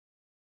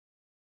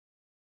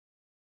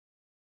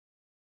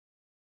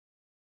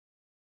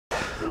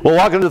Well,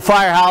 welcome to the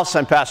Firehouse.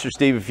 I'm Pastor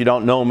Steve. If you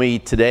don't know me,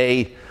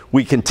 today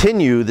we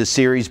continue the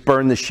series,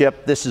 Burn the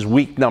Ship. This is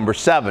week number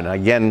 7.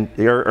 Again,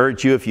 I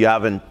urge you, if you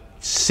haven't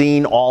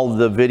seen all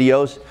the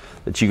videos,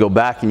 that you go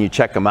back and you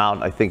check them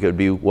out. I think it would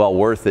be well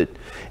worth it.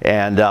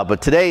 And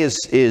but today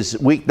is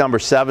week number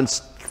 7. A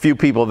few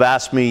people have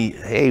asked me,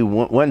 hey,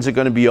 when's it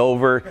going to be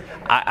over?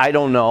 I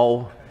don't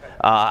know.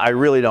 I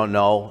really don't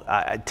know.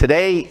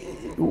 Today,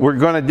 we're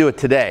going to do it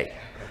today.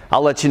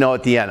 I'll let you know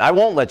at the end. I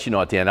won't let you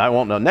know at the end. I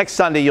won't know. Next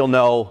Sunday, you'll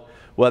know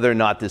whether or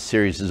not this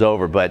series is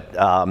over. But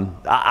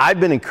I've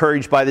been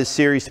encouraged by this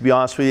series, to be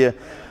honest with you.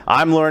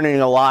 I'm learning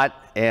a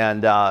lot,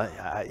 and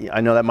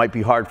I know that might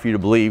be hard for you to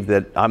believe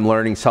that I'm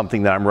learning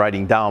something that I'm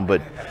writing down.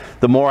 But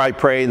the more I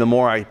pray and the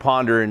more I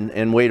ponder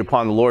and wait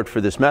upon the Lord for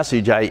this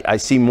message, I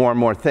see more and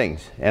more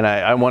things. And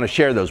I want to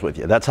share those with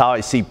you. That's how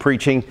I see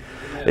preaching,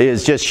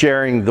 is just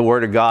sharing the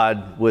Word of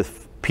God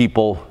with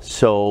people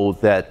so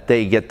that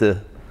they get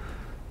the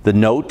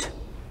note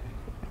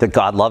that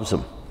God loves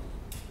them.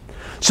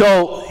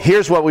 So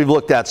here's what we've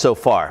looked at so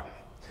far.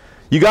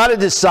 You got to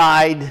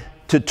decide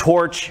to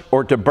torch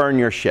or to burn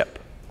your ship.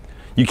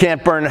 You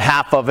can't burn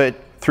half of it,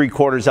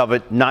 3/4 of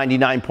it,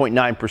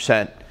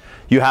 99.9%.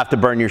 You have to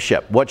burn your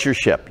ship. What's your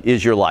ship?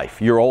 Is your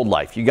life, your old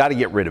life. You got to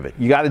get rid of it.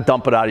 You got to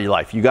dump it out of your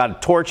life. You got to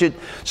torch it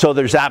so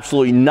there's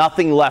absolutely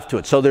nothing left to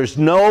it. So there's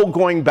no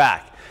going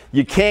back.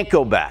 You can't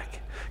go back.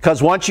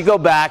 Because once you go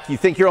back, you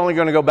think you're only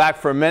going to go back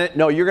for a minute.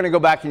 No, you're going to go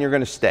back and you're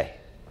going to stay.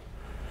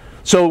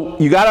 So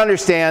you got to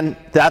understand,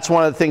 that's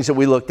one of the things that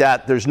we looked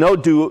at. There's no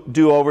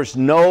do-overs,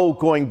 no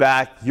going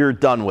back. You're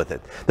done with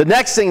it. The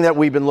next thing that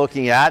we've been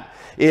looking at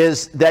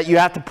is that you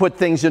have to put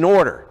things in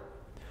order.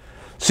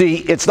 See,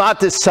 it's not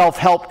this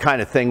self-help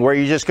kind of thing where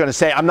you're just going to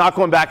say, I'm not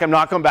going back, I'm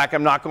not going back,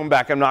 I'm not going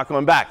back, I'm not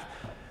going back.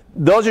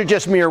 Those are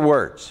just mere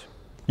words.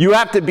 You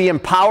have to be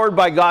empowered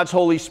by God's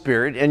Holy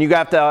Spirit, and you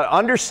have to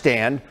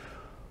understand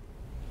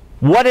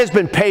what has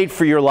been paid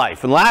for your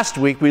life. And last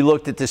week we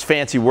looked at this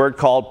fancy word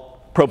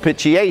called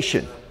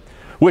propitiation,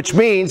 which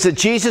means that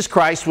Jesus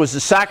Christ was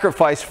the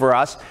sacrifice for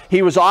us.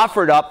 He was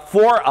offered up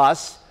for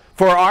us,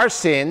 for our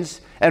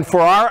sins, and for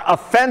our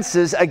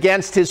offenses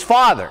against his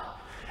Father.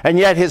 And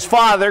yet his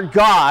Father,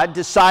 God,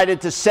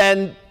 decided to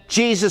send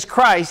Jesus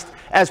Christ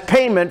as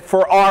payment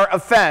for our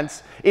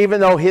offense.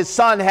 Even though his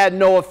Son had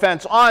no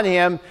offense on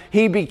him,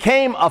 he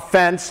became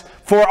offense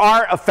for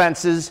our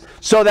offenses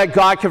so that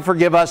God can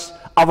forgive us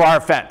of our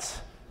offense.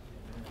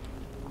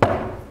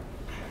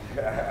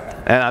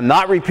 And I'm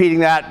not repeating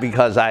that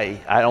because I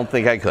don't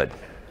think I could.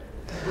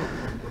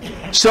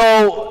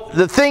 So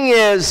the thing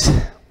is,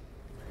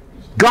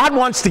 God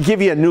wants to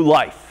give you a new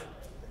life.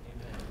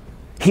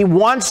 He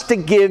wants to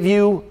give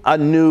you a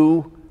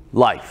new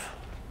life.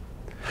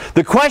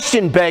 The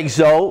question begs,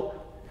 though,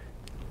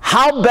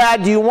 how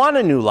bad do you want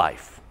a new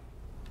life?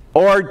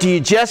 Or do you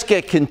just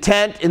get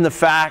content in the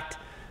fact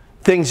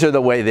things are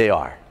the way they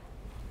are?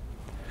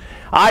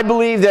 I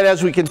believe that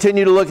as we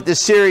continue to look at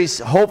this series,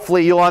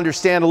 hopefully you'll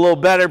understand a little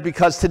better,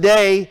 because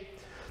today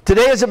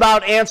is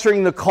about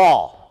answering the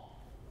call.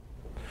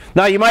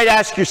 Now you might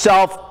ask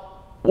yourself,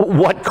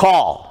 what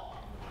call?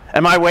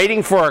 Am I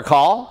waiting for a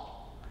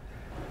call?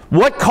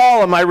 What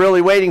call am I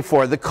really waiting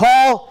for? The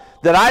call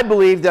that I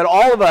believe that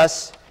all of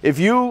us, if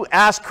you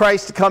ask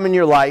Christ to come in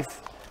your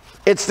life,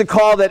 it's the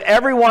call that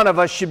every one of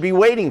us should be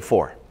waiting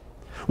for.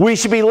 We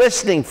should be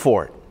listening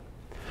for it.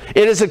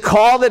 It is a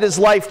call that is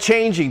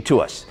life-changing to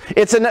us.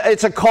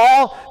 It's a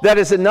call that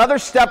is another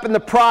step in the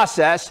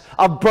process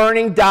of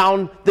burning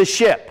down the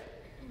ship.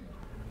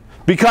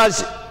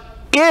 Because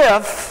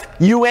if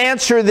you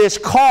answer this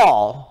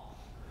call,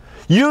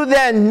 you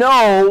then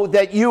know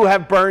that you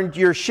have burned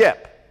your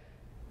ship.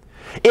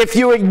 If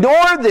you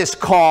ignore this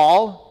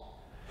call,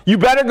 you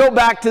better go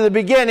back to the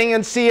beginning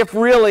and see if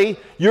really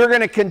you're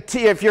going to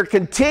if you're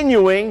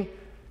continuing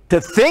to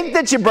think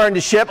that you burned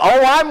the ship.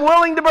 Oh, I'm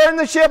willing to burn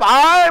the ship.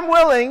 I'm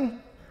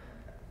willing.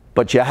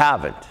 But you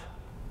haven't.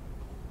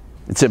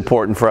 It's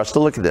important for us to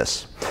look at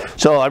this.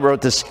 So I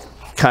wrote this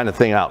kind of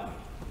thing out.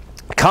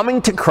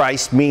 Coming to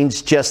Christ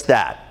means just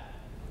that.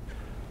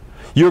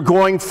 You're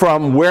going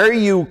from where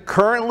you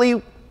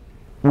currently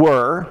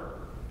were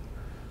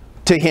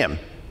to him.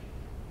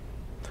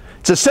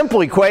 It's a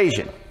simple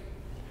equation.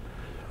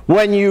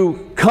 When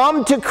you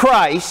come to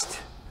Christ,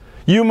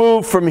 you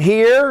move from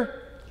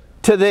here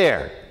to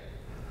there.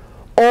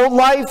 Old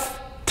life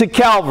to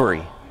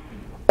Calvary.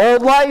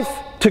 Old life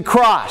to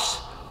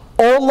cross.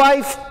 Old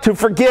life to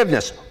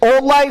forgiveness.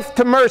 Old life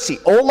to mercy.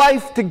 Old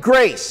life to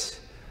grace.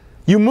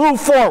 You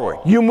move forward.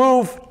 You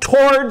move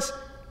towards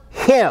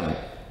him.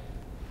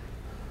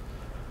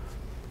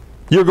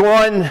 You're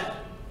going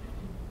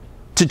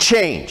to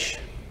change.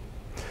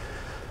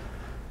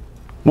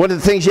 One of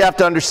the things you have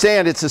to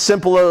understand, it's a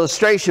simple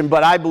illustration,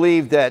 but I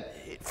believe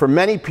that for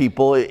many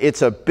people,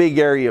 it's a big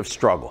area of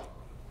struggle.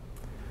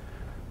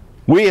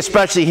 We,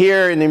 especially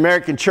here in the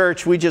American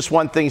church, we just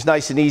want things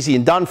nice and easy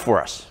and done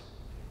for us.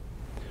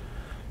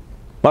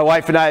 My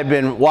wife and I have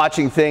been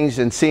watching things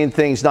and seeing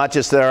things not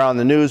just that are on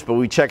the news, but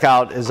we check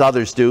out, as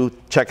others do,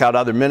 check out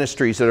other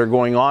ministries that are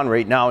going on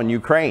right now in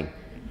Ukraine.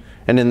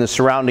 and in the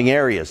surrounding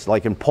areas,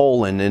 like in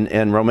Poland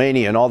and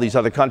Romania and all these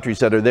other countries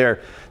that are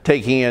there,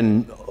 taking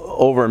in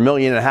over 1.5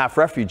 million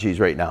refugees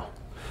right now.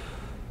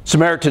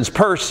 Samaritan's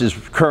Purse is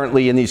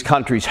currently in these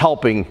countries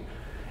helping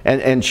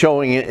and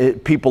showing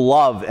people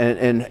love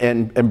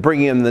and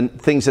bringing them the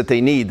things that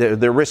they need.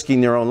 They're risking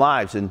their own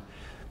lives.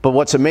 But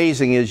what's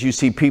amazing is you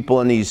see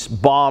people in these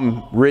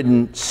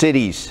bomb-ridden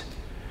cities,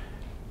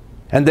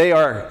 and they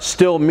are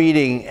still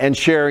meeting and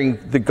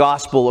sharing the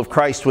gospel of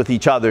Christ with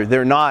each other.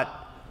 They're not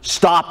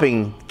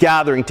stopping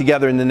gathering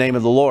together in the name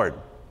of the Lord.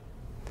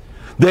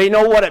 They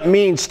know what it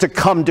means to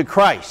come to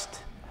Christ.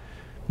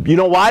 You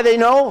know why they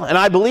know? And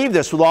I believe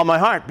this with all my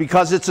heart.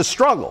 Because it's a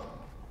struggle.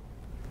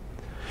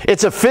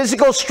 It's a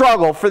physical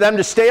struggle for them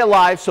to stay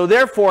alive, so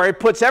therefore it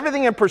puts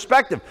everything in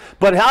perspective.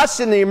 But us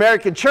in the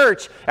American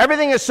church,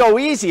 everything is so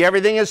easy,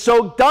 everything is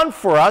so done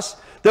for us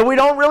that we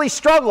don't really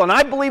struggle. And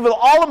I believe with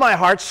all of my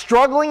heart,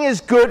 struggling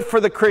is good for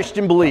the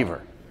Christian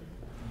believer.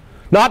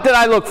 Not that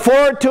I look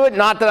forward to it,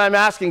 not that I'm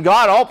asking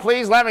God, oh,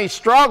 please let me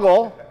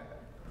struggle.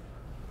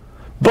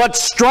 But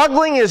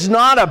struggling is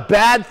not a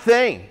bad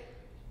thing.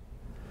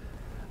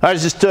 I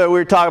was just, we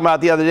were talking about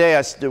the other day,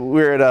 we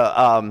were at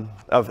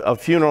a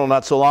funeral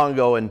not so long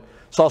ago and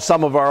saw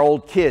some of our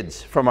old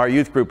kids from our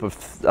youth group of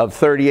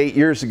 38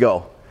 years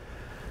ago.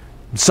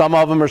 Some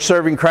of them are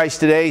serving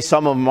Christ today,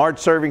 some of them aren't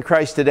serving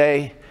Christ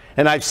today.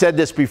 And I've said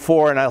this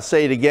before and I'll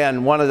say it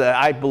again,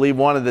 I believe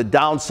one of the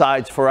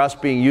downsides for us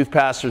being youth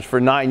pastors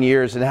for 9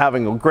 years and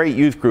having a great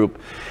youth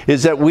group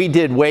is that we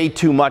did way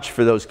too much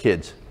for those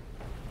kids.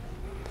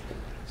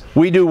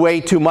 We do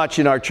way too much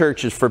in our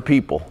churches for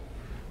people.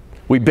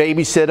 We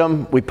babysit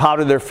them, we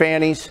powder their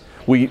fannies,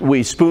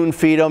 we spoon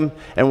feed them,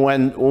 and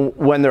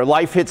when their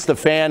life hits the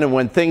fan and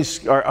when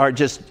things are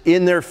just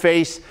in their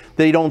face,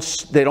 they don't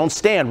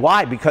stand.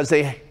 Why? Because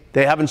they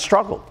haven't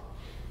struggled.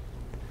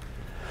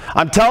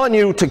 I'm telling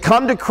you, to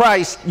come to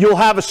Christ, you'll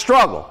have a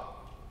struggle.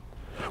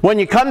 When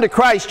you come to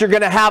Christ, you're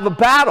going to have a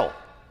battle.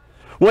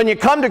 When you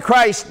come to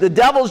Christ, the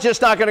devil's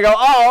just not going to go,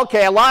 oh,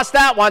 okay, I lost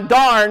that one,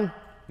 darn.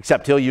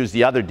 Except he'll use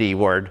the other D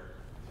word.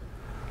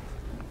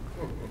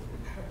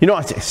 You know,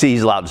 see,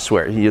 he's allowed to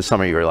swear.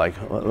 Some of you are like,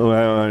 oh,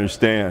 I don't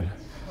understand.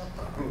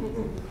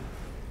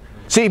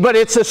 See, but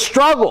it's a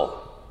struggle.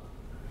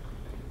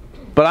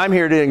 But I'm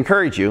here to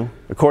encourage you,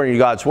 according to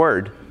God's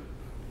word,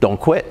 don't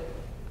quit.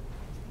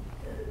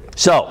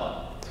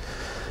 So,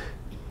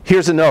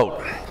 here's a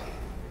note.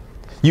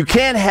 You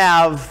can't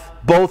have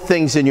both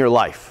things in your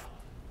life.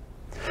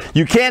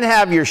 You can't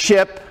have your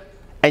ship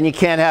and you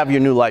can't have your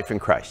new life in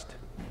Christ.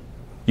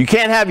 You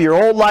can't have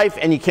your old life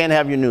and you can't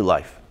have your new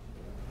life.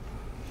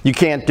 You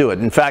can't do it.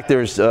 In fact,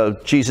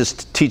 Jesus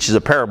teaches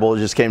a parable, it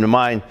just came to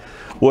mind,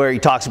 where he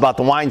talks about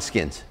the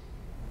wineskins.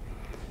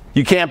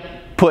 You can't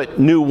put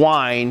new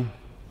wine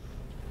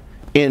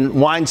in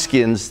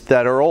wineskins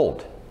that are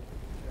old.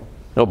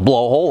 It'll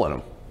blow a hole in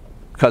them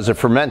because of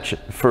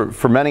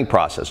fermenting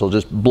process. It'll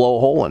just blow a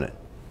hole in it.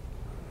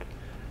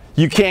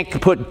 You can't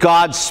put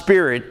God's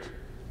Spirit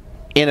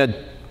in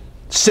a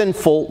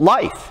sinful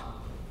life.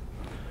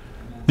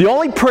 The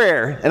only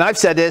prayer, and I've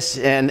said this,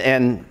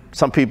 and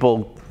some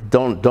people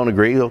don't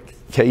agree.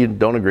 Okay, you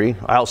don't agree.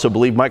 I also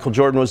believe Michael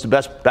Jordan was the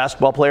best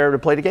basketball player ever to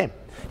play the game.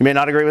 You may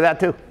not agree with that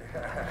too.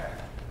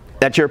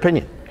 That's your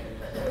opinion.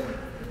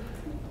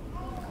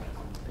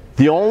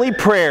 The only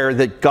prayer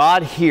that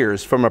God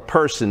hears from a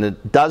person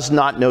that does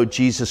not know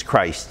Jesus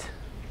Christ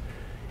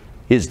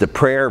is the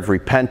prayer of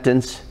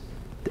repentance,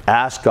 to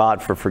ask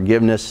God for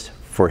forgiveness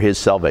for his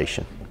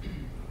salvation.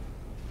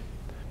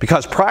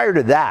 Because prior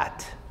to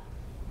that,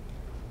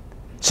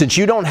 since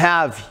you don't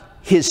have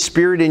his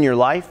Spirit in your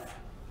life,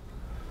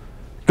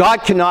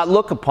 God cannot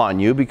look upon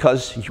you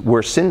because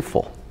we're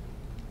sinful.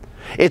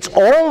 It's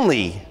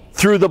only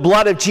through the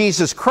blood of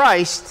Jesus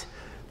Christ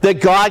that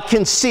God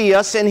can see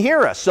us and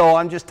hear us. So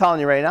I'm just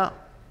telling you right now.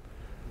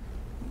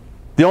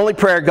 The only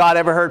prayer God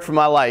ever heard from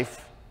my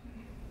life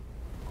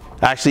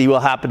actually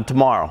will happen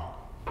tomorrow.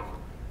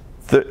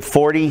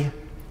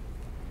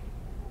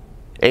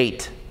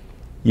 48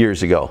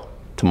 years ago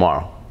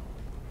tomorrow.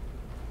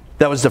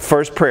 That was the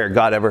first prayer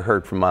God ever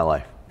heard from my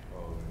life.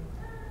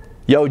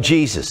 Yo,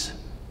 Jesus,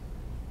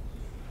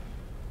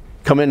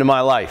 come into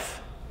my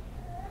life.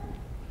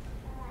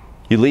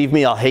 You leave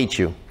me, I'll hate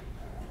you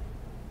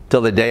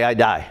till the day I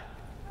die.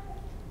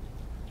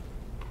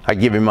 I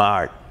give you my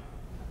heart.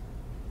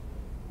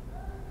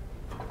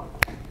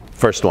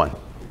 First one.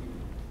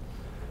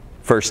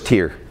 First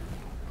tier.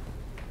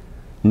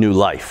 New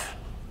life.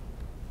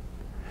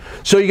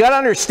 So you got to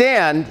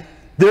understand,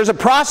 there's a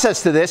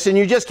process to this, and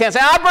you just can't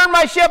say, I burned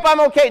my ship, I'm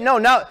okay. No,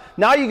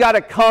 now you got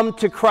to come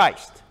to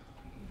Christ.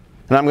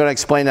 And I'm going to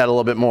explain that a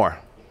little bit more.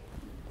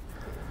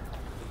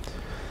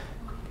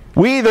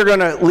 We either going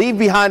to leave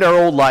behind our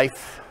old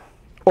life,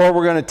 or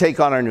we're going to take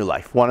on our new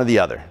life, one or the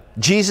other.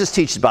 Jesus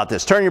teaches about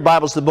this. Turn your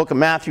Bibles to the book of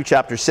Matthew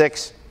chapter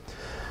 6.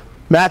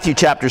 Matthew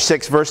chapter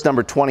 6, verse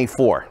number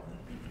 24.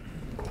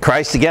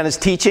 Christ again is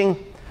teaching,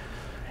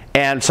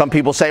 and some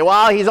people say,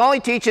 well, he's only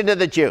teaching to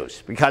the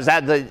Jews, because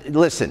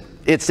listen,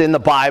 it's in the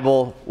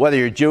Bible, whether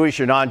you're Jewish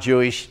or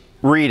non-Jewish,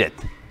 read it.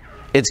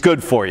 It's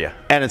good for you,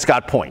 and it's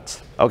got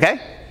points, okay?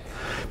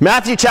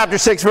 Matthew chapter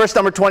 6, verse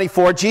number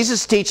 24,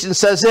 Jesus teaches and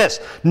says this,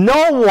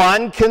 no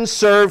one can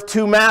serve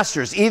two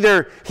masters.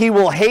 Either he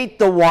will hate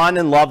the one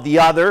and love the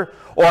other,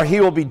 or he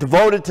will be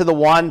devoted to the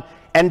one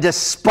and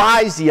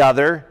despise the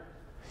other.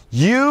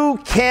 You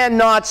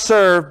cannot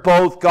serve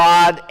both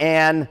God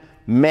and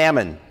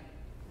mammon.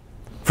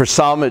 For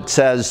some it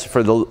says,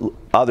 for the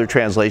other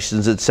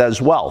translations it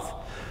says wealth.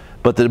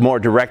 But the more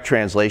direct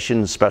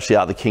translation, especially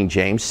out of the King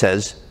James,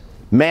 says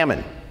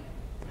mammon.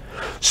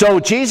 So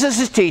Jesus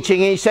is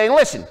teaching and he's saying,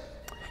 listen,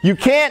 you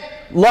can't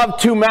love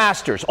two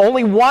masters.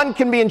 Only one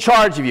can be in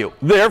charge of you.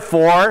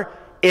 Therefore,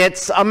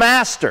 it's a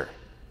master.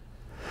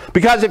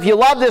 Because if you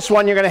love this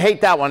one, you're going to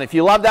hate that one. If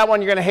you love that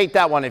one, you're going to hate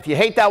that one. If you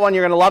hate that one,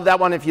 you're going to love that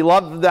one. If you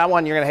love that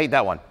one, you're going to hate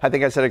that one. I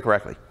think I said it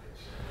correctly.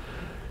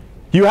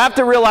 You have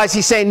to realize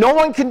he's saying no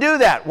one can do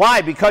that.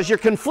 Why? Because you're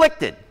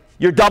conflicted.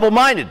 You're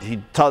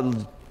double-minded.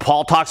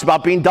 Paul talks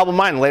about being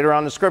double-minded later on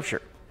in the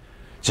Scripture.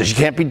 He says you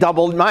can't be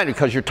double-minded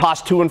because you're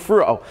tossed to and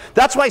fro.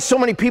 That's why so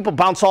many people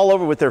bounce all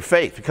over with their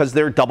faith, because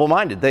they're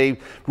double-minded. They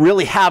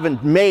really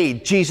haven't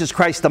made Jesus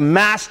Christ the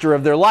master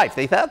of their life.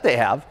 They thought they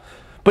have.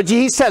 But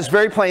he says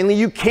very plainly,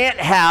 you can't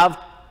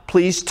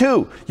please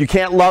two. You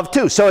can't love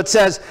two. So it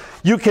says,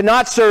 you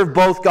cannot serve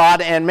both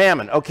God and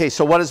mammon. Okay,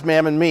 so what does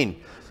mammon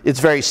mean? It's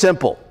very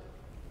simple.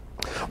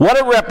 What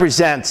it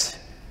represents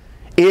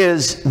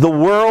is the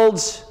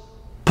world's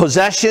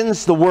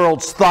possessions, the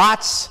world's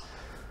thoughts,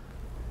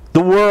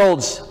 the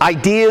world's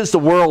ideas, the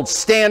world's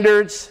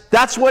standards.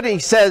 That's what he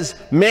says,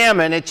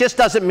 mammon. It just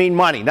doesn't mean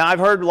money. Now, I've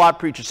heard a lot of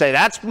preachers say,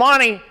 that's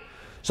money,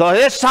 so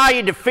this is how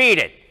you defeat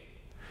it.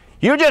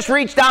 You just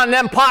reach down in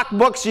them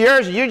pocketbooks of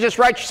yours and you just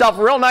write yourself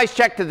a real nice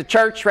check to the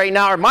church right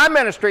now or my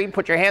ministry,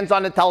 put your hands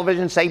on the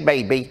television and say,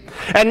 baby.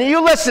 And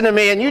you listen to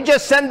me and you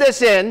just send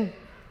this in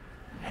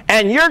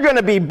and you're going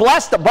to be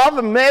blessed above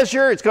a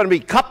measure. It's going to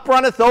be cup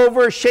runneth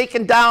over,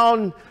 shaken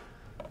down,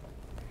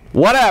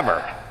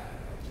 whatever.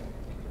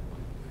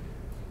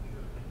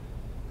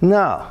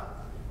 No,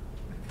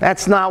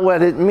 that's not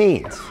what it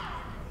means.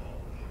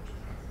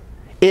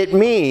 It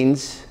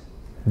means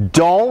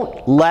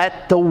don't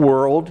let the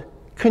world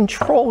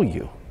control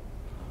you.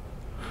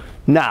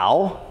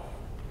 Now,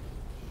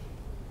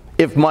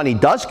 if money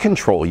does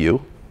control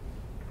you,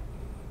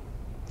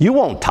 you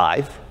won't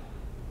tithe.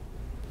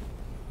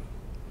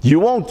 You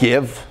won't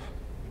give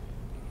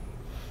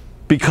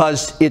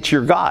because it's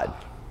your God.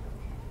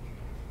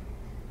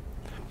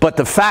 But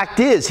the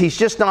fact is, he's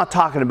just not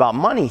talking about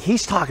money.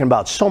 He's talking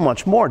about so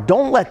much more.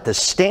 Don't let the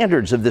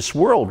standards of this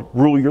world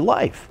rule your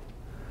life.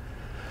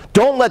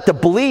 Don't let the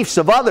beliefs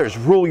of others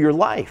rule your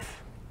life.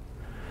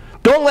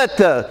 Don't let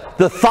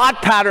the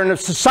thought pattern of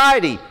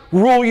society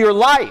rule your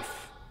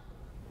life.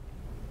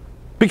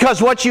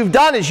 Because what you've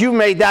done is you've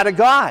made that a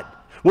God.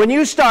 When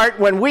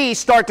we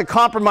start to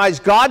compromise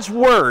God's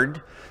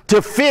word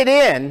to fit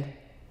in,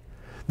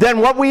 then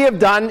what we have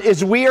done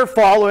is we are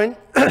following,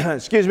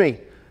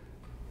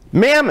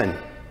 mammon.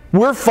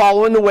 We're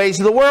following the ways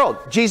of the world.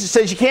 Jesus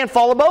says you can't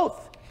follow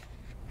both.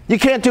 You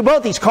can't do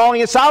both. He's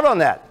calling us out on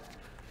that.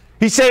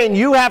 He's saying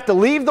you have to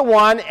leave the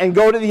one and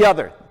go to the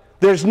other.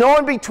 There's no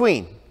in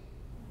between.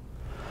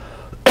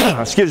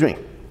 Excuse me.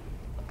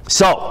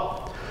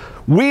 So,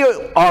 we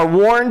are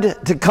warned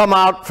to come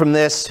out from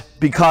this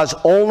because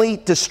only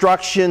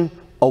destruction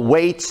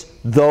awaits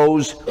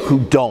those who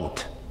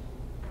don't.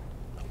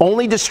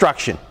 Only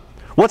destruction.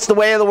 What's the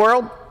way of the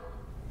world?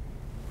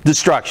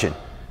 Destruction.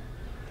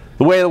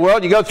 The way of the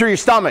world, you go through your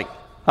stomach.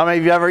 How many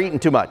of you have ever eaten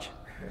too much?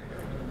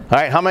 All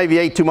right, how many of you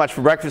ate too much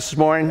for breakfast this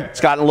morning?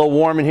 It's gotten a little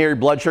warm in here, your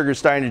blood sugar's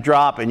starting to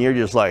drop, and you're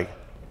just like,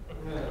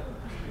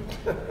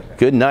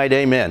 good night,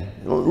 amen.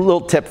 A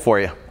little tip for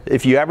you.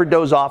 If you ever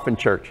doze off in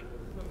church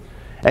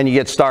and you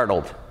get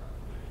startled,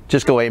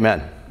 just go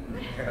amen.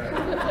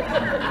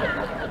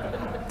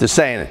 Just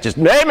saying it, just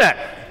amen.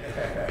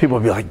 People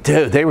will be like,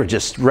 dude, they were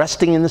just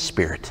resting in the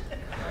Spirit.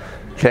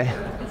 Okay?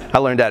 I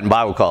learned that in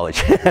Bible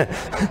college. Brother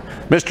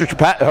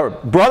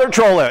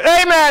Troller,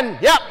 amen.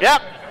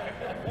 Yep.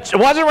 It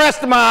wasn't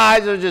resting my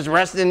eyes, it was just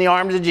resting in the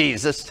arms of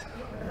Jesus.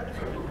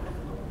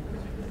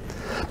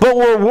 But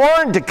we're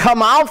warned to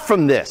come out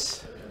from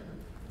this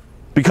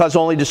because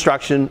only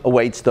destruction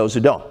awaits those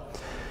who don't.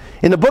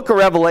 In the book of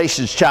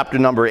Revelations, chapter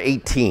number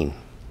 18,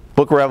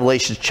 book of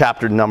Revelations,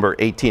 chapter number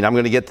 18, I'm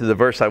going to get to the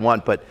verse I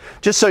want, but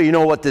just so you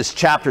know what this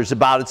chapter is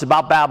about, it's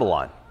about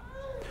Babylon.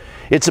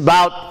 It's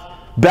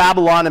about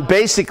Babylon and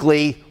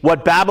basically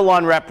what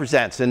Babylon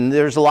represents. And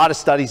there's a lot of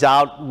studies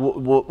out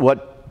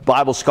what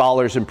Bible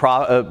scholars and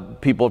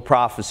people of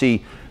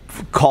prophecy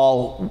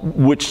call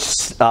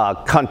which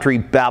country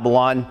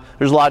Babylon.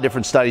 There's a lot of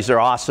different studies. They're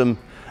awesome.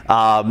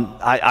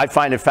 I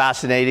find it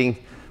fascinating,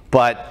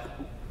 but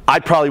I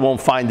probably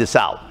won't find this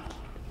out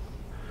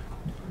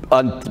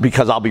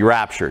because I'll be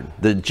raptured.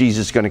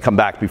 Jesus is going to come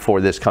back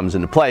before this comes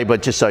into play,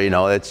 but just so you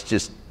know,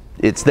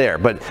 it's there.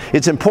 But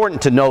it's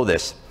important to know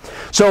this.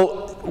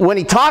 So when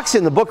he talks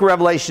in the book of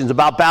Revelations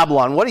about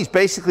Babylon, what he's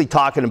basically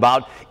talking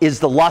about is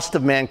the lust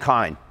of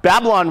mankind.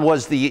 Babylon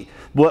was the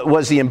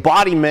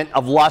embodiment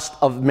of lust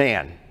of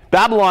man.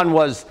 Babylon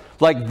was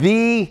like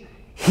the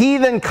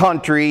heathen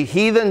country,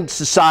 heathen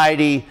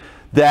society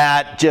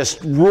that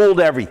just ruled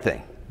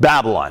everything.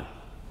 Babylon.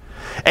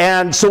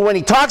 And so when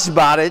he talks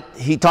about it,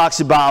 he talks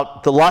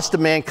about the lust of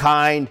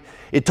mankind.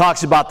 It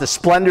talks about the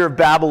splendor of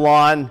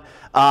Babylon,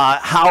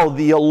 how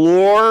the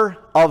allure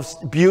of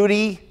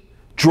beauty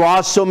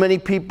draws so many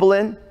people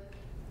in,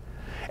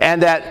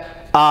 and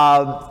that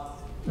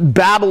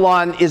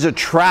Babylon is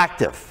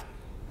attractive.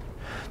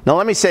 Now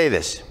let me say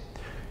this.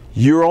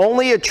 You're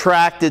only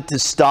attracted to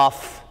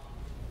stuff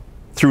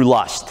through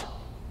lust.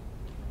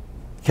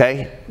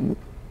 Okay?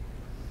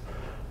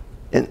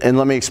 And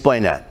let me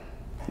explain that.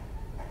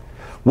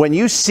 When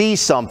you see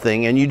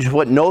something and you just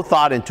put no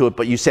thought into it,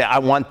 but you say, I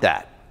want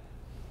that.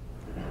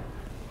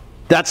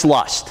 That's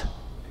lust.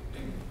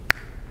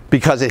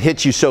 Because it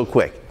hits you so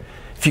quick.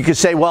 If you could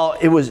say, well,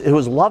 it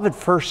was love at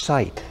first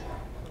sight.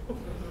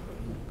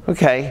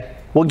 Okay,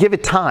 well, give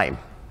it time.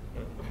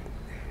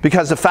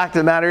 Because the fact of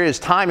the matter is,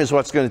 time is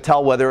what's going to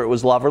tell whether it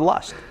was love or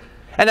lust.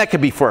 And that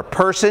could be for a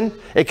person,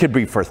 it could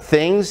be for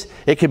things,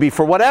 it could be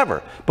for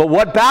whatever. But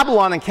what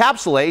Babylon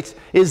encapsulates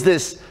is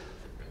this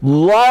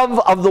love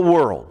of the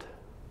world.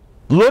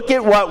 Look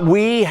at what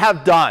we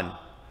have done.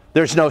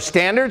 There's no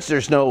standards,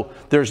 there's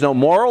no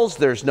morals,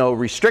 there's no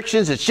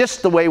restrictions. It's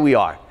just the way we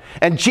are.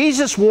 And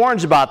Jesus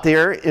warns about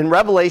there in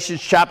Revelation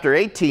chapter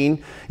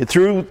 18,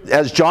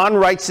 as John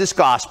writes this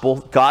gospel,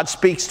 God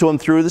speaks to him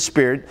through the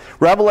Spirit.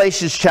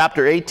 Revelation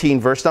chapter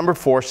 18, verse number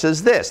 4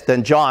 says this.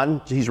 Then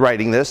John, he's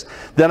writing this,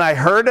 then I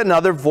heard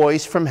another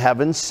voice from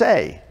heaven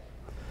say,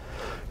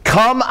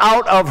 come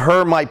out of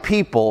her, my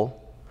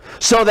people,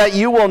 so that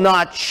you will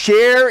not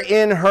share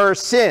in her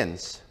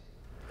sins,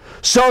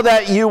 so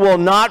that you will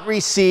not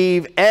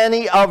receive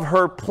any of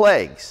her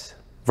plagues.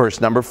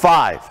 Verse number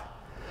 5.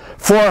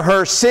 For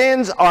her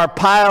sins are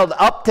piled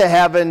up to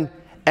heaven,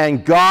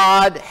 and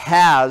God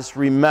has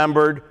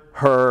remembered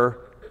her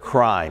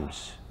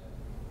crimes.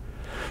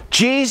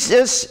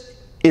 Jesus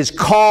is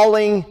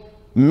calling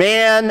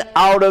man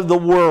out of the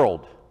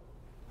world.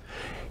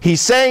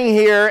 He's saying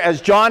here,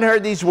 as John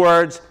heard these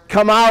words,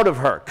 come out of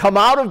her. Come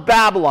out of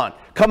Babylon.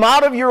 Come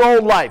out of your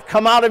old life.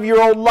 Come out of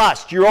your old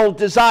lust, your old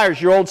desires,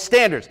 your old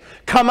standards.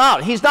 Come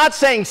out. He's not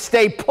saying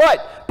stay put,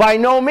 by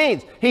no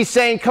means. He's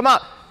saying come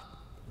out.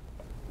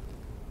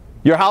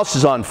 Your house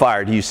is on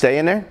fire. Do you stay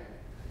in there?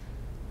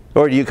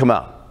 Or do you come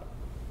out?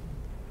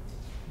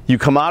 You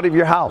come out of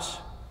your house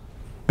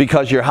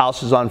because your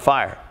house is on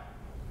fire.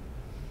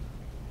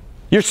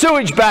 Your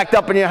sewage backed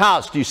up in your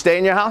house. Do you stay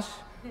in your house?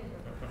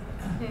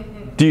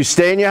 Do you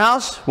stay in your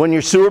house when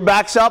your sewer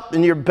backs up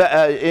in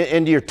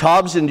into your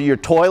tubs, into your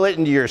toilet,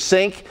 into your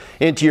sink,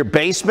 into your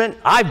basement?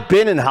 I've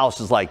been in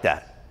houses like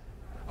that.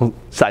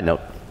 Side note.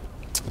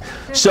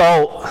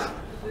 So, a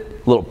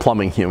little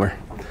plumbing humor.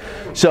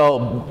 So,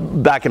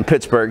 back in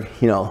Pittsburgh,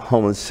 you know,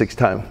 home of the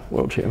 6-time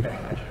world champion.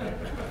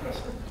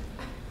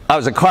 I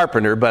was a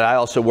carpenter, but I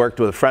also worked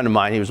with a friend of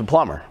mine. He was a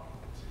plumber.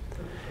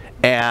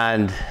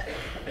 And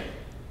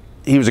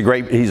he's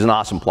an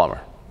awesome plumber.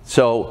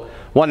 So,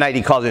 one night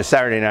he calls me, a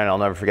Saturday night, I'll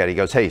never forget. He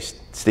goes, hey,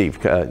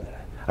 Steve,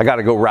 I got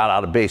to go route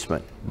out a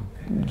basement.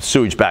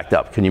 Sewage backed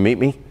up. Can you meet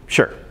me?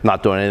 Sure.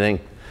 Not doing anything.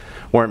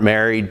 Weren't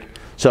married.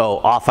 So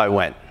off I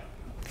went.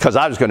 Because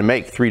I was going to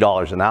make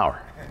 $3 an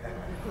hour.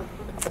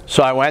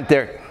 So I went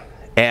there,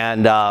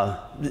 and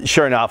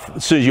sure enough,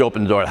 as soon as you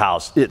open the door of the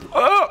house, it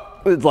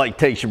like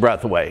takes your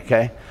breath away,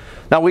 okay?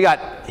 Now we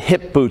got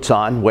hip boots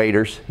on,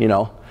 waders, you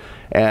know,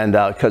 and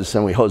because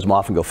then we hose them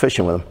off and go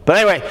fishing with them. But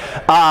anyway,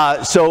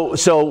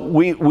 so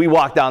we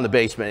walk down the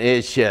basement.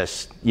 It's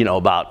just, you know,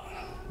 about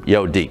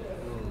deep.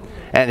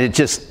 And it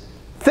just,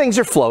 things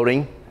are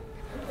floating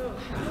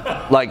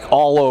like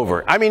all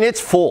over. I mean,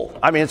 it's full.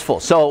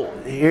 So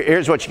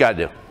here's what you got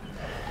to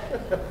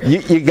do.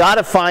 You got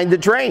to find the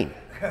drain.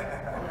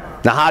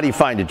 Now, how do you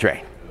find a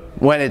drain?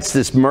 When it's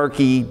this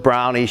murky,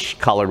 brownish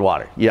colored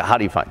water. Yeah, how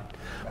do you find it?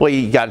 Well,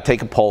 you got to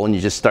take a pole and you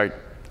just start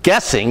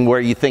guessing where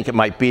you think it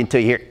might be until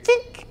you hear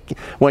tink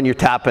when you're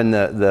tapping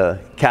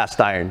the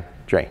cast iron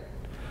drain.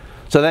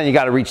 So then you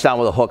got to reach down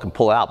with a hook and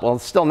pull it out. Well,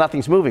 still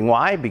nothing's moving.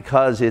 Why?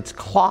 Because it's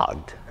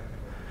clogged.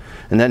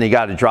 And then you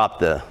got to drop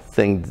the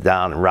thing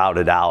down and route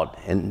it out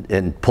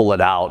and pull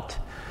it out.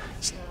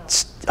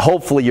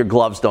 Hopefully your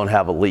gloves don't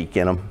have a leak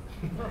in them.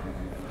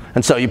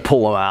 And so you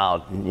pull them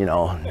out, and, you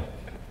know,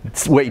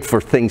 wait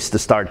for things to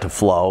start to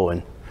flow,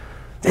 and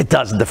it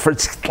doesn't.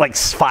 It's like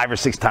 5 or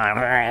 6 times,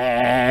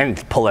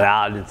 and pull it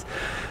out.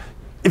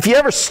 If you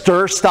ever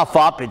stir stuff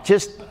up, it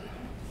just,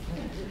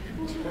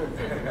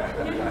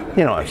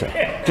 you know what I'm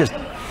saying, just.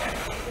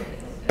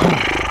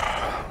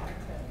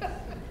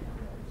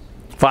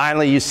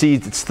 Finally, you see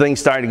things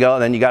starting to go,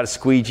 and then you got to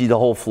squeegee the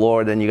whole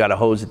floor, then you got to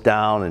hose it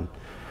down and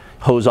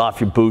hose off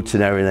your boots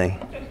and everything.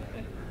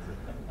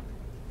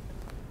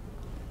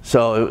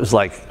 So it was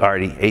like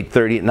already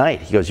 8:30 at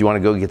night. He goes, you want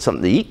to go get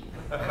something to eat?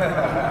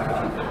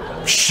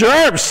 Sure,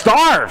 I'm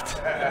starved.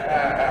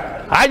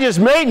 I just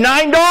made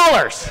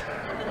 $9.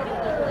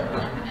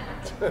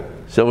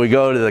 So we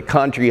go to the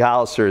Country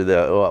House or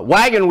the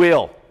Wagon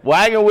Wheel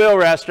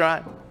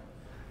restaurant.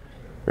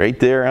 right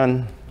there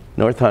on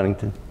North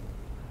Huntington.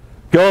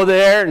 Go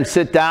there and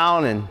sit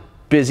down, and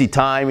busy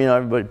time, you know,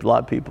 everybody, a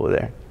lot of people are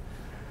there.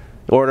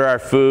 Order our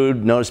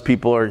food, notice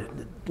people are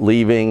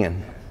leaving,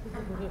 and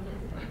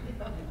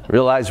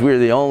realize we were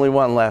the only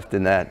one left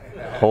in that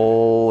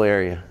whole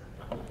area.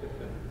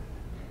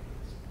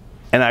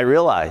 And I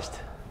realized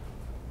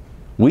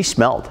we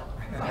smelled.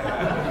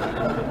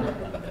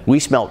 We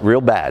smelled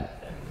real bad.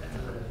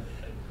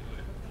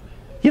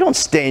 You don't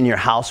stay in your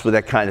house with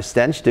that kind of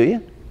stench, do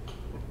you?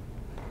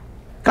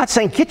 God's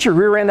saying, get your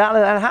rear end out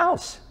of that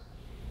house.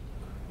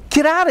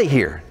 Get out of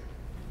here.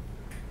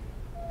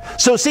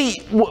 So see,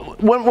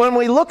 when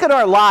we look at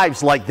our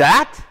lives like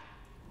that,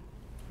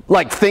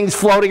 like things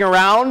floating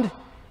around,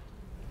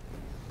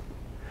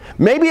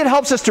 maybe it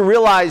helps us to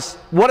realize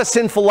what a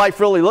sinful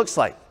life really looks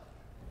like.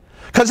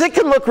 Because it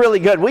can look really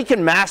good. We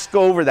can mask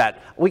over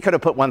that. We could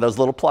have put one of those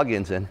little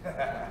plug-ins in.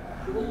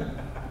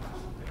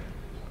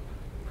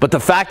 But the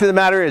fact of the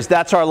matter is,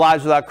 that's our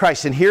lives without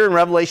Christ. And here in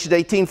Revelation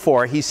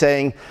 18:4, he's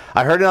saying,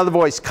 I heard another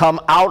voice, come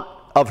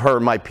out of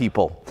her, my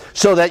people,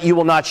 so that you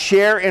will not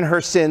share in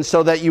her sins,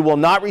 so that you will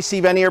not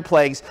receive any of her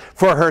plagues,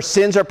 for her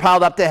sins are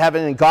piled up to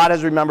heaven, and God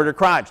has remembered her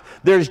crimes.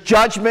 There's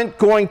judgment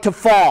going to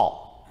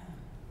fall.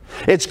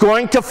 It's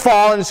going to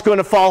fall, and it's going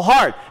to fall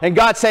hard. And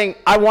God's saying,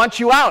 I want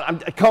you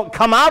out.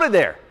 Come out of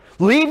there.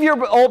 Leave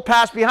your old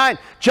past behind.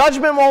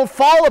 Judgment won't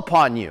fall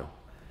upon you.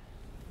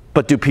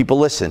 But do people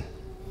listen?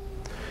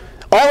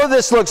 All of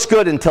this looks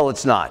good until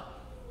it's not.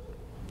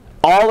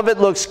 All of it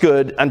looks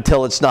good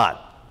until it's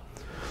not.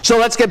 So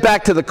let's get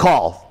back to the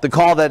call. The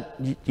call that,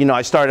 you know,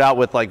 I started out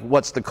with, like,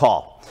 what's the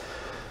call?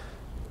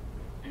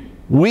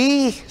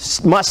 We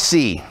must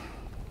see.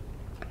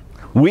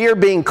 We are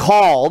being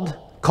called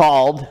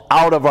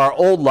out of our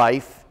old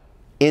life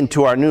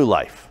into our new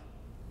life.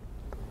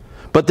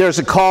 But there's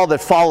a call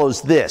that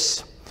follows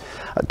this.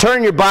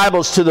 Turn your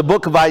Bibles to the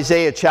book of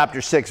Isaiah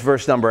chapter 6,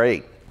 verse number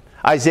 8.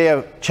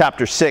 Isaiah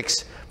chapter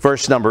 6,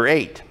 verse number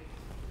 8.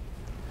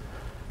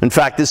 In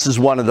fact, this is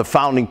one of the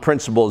founding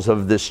principles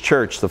of this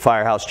church, the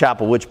Firehouse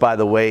Chapel, which, by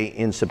the way,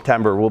 in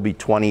September will be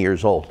 20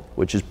 years old,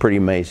 which is pretty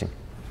amazing.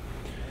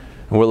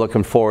 And we're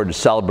looking forward to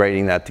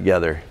celebrating that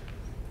together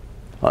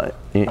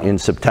in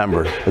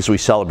September as we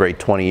celebrate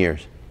 20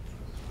 years.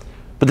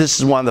 But this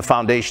is one of the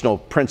foundational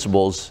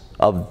principles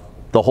of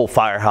the whole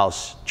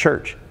Firehouse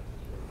Church.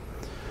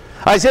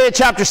 Isaiah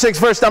chapter 6,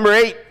 verse number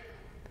 8.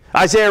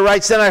 Isaiah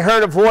writes, Then I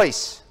heard a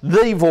voice,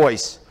 the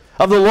voice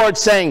of the Lord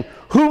saying,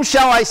 Whom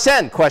shall I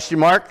send? Question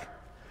mark.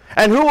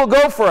 And who will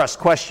go for us?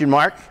 Question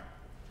mark.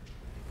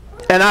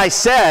 And I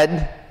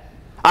said,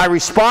 I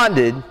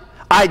responded,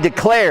 I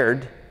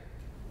declared,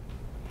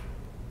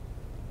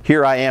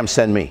 Here I am,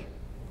 send me.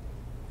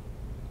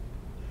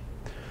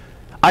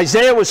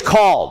 Isaiah was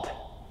called.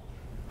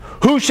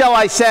 Who shall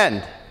I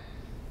send?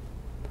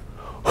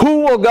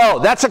 Who will go?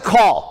 That's a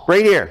call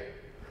right here.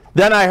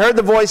 Then I heard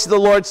the voice of the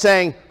Lord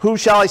saying, Who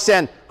shall I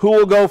send? Who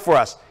will go for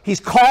us? He's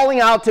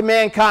calling out to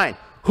mankind.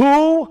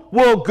 Who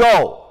will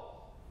go?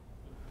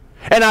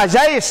 And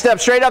Isaiah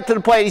steps straight up to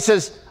the plate. He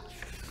says,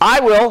 I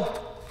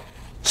will,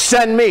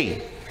 send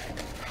me.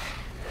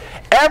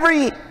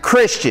 Every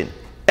Christian,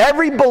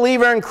 every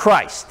believer in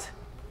Christ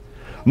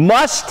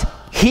must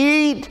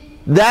heed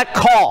that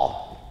call.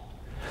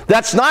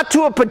 That's not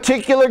to a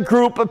particular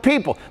group of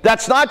people.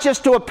 That's not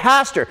just to a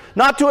pastor,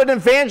 not to an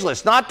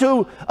evangelist, not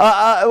to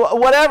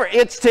whatever.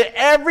 It's to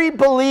every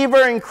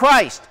believer in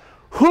Christ.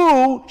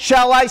 Who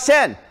shall I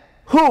send?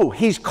 Who?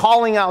 He's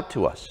calling out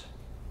to us.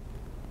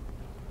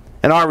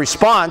 And our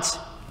response,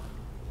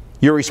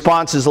 your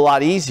response is a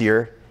lot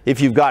easier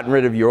if you've gotten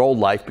rid of your old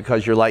life,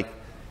 because you're like,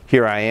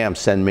 here I am,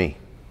 send me.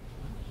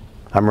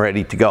 I'm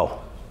ready to go.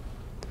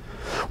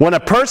 When a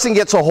person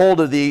gets a hold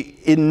of the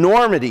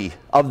enormity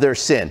of their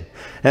sin,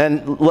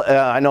 and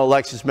I know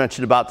Alexis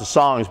mentioned about the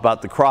songs,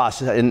 about the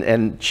cross,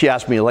 and she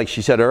asked me, like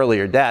she said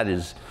earlier, Dad,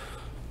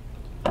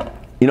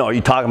 you know, are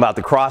you talking about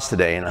the cross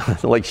today?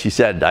 And like she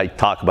said, I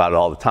talk about it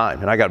all the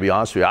time. And I got to be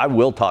honest with you, I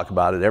will talk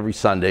about it every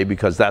Sunday,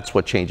 because that's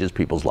what changes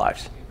people's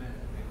lives.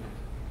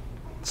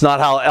 It's not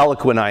how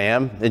eloquent I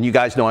am, and you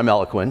guys know I'm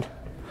eloquent,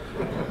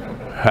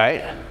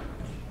 right?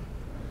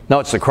 No,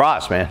 it's the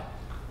cross, man.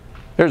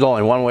 There's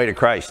only one way to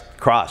Christ,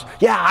 cross.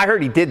 Yeah, I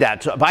heard he did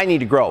that, so I need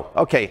to grow.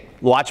 Okay,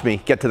 watch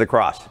me get to the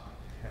cross.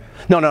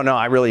 No,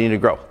 I really need to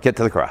grow. Get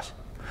to the cross.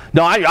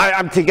 No,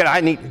 I'm thinking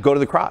I need to go to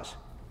the cross.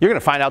 You're going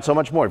to find out so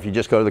much more if you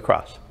just go to the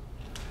cross.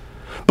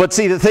 But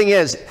see, the thing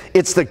is,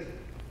 it's the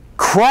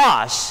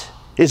cross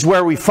is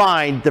where we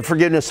find the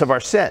forgiveness of our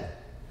sin.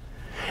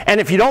 And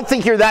if you don't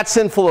think you're that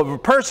sinful of a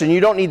person,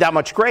 you don't need that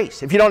much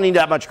grace. If you don't need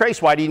that much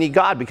grace, why do you need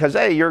God? Because,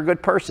 hey, you're a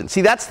good person.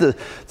 See, that's the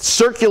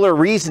circular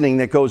reasoning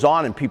that goes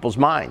on in people's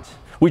minds.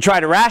 We try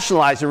to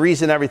rationalize and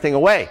reason everything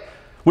away.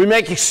 We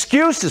make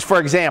excuses, for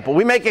example.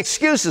 We make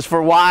excuses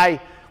for why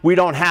we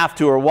don't have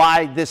to, or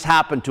why this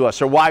happened to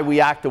us, or why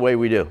we act the way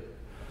we do.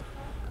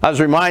 I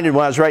was reminded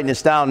when I was writing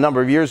this down a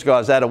number of years ago, I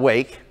was at a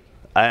wake,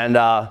 and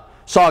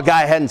saw a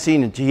guy I hadn't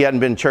seen. He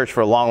hadn't been in church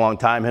for a long, long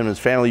time. Him and his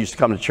family used to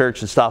come to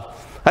church and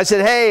stuff. I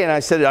said, hey, and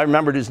I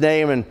remembered his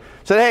name and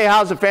said, hey,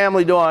 how's the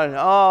family doing?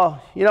 Oh,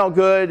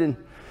 good. And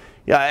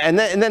yeah, and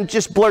then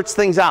just blurts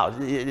things out.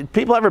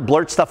 People ever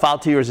blurt stuff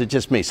out to you, or is it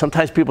just me?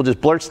 Sometimes people just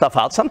blurt stuff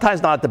out.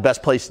 Sometimes not the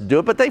best place to do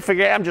it, but they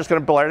figure, I'm just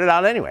going to blurt it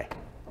out anyway.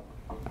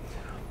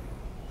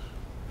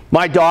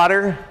 My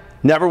daughter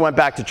never went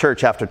back to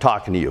church after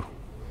talking to you.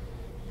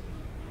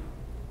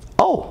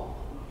 Oh.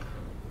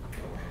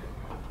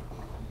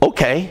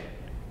 Okay.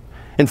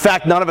 In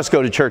fact, none of us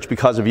go to church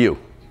because of you.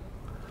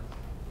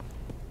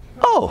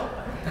 Oh.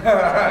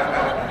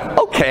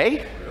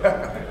 Okay.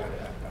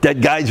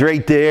 Dead guy's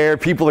right there.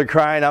 People are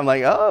crying. I'm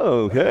like,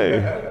 oh,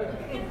 okay.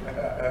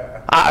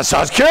 So I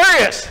was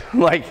curious.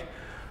 Like,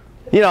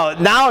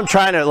 now I'm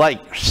trying to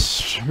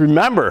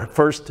remember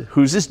first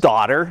who's his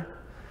daughter.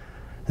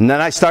 And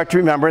then I start to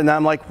remember, and then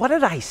I'm like, what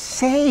did I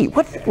say?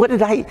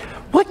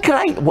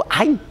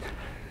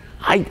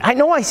 I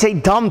know I say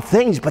dumb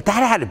things, but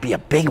that had to be a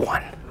big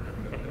one.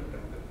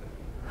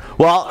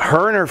 Well,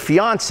 her and her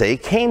fiance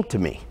came to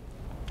me.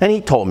 And he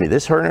told me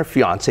this. Her and her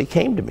fiance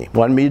came to me,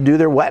 wanted me to do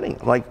their wedding.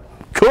 I'm like,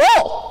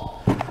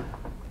 cool.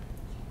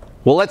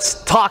 Well,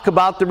 let's talk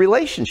about the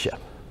relationship.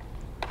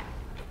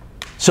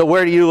 So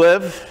where do you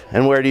live,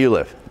 and where do you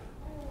live?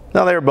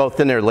 Now, they were both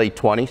in their late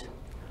 20s,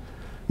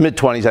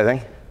 mid-20s, I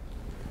think.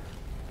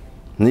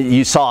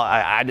 You saw,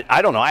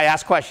 I don't know, I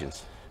asked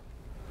questions.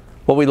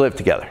 Well, we live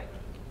together.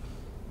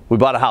 We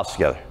bought a house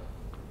together.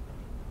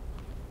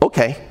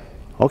 Okay,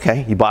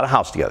 you bought a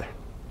house together.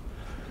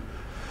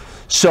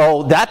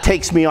 So that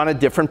takes me on a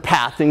different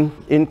path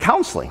in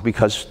counseling,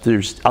 because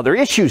there's other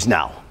issues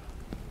now.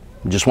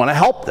 I just want to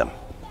help them.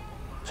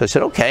 So I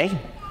said, okay,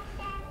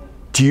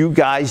 do you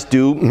guys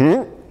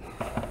do,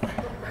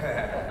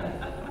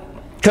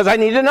 Because I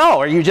need to know,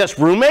 are you just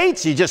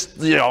roommates? You just,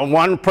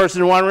 one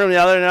person in one room, the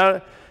other in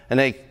another? And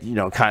they,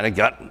 kind of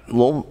got a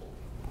little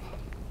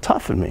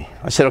tough with me.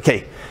 I said,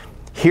 okay,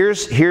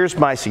 here's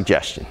my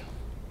suggestion.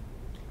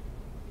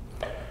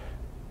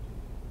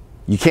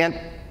 You can't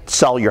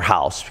sell your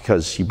house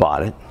because you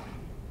bought it.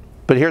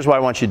 But here's what I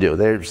want you to do.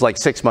 There's like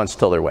 6 months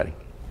till their wedding.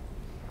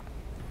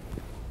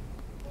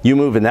 You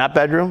move in that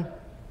bedroom.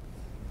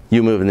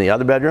 You move in the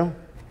other bedroom.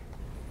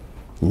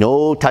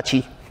 No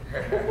touchy.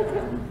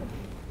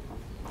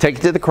 Take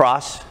it to the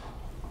cross.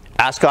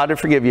 Ask God to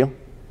forgive you.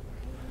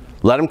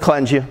 Let him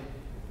cleanse you.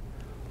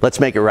 Let's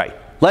make it right.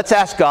 Let's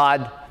ask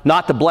God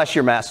not to bless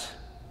your mess.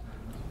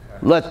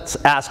 Let's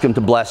ask him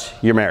to bless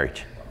your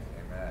marriage.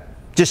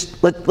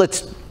 Just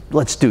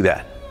let's do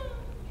that.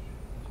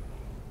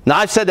 Now,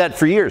 I've said that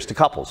for years to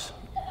couples.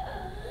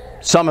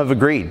 Some have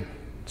agreed.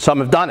 Some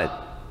have done it.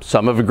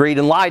 Some have agreed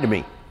and lied to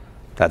me.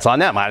 That's on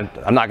them.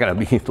 I'm not going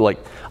to be like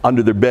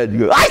under their bed and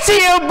go, I see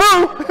you, boo!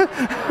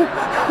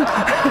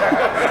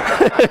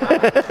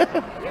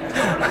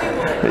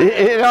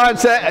 You know what I'm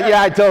saying?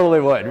 Yeah, I totally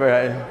would.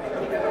 Right?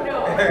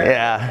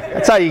 Yeah,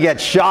 that's how you get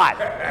shot.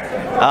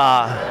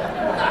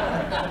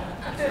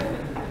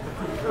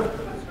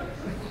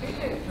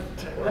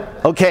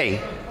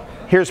 Okay,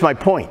 here's my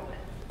point.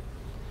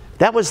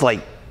 That was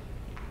like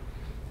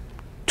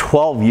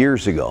 12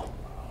 years ago.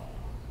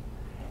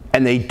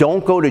 And they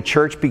don't go to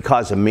church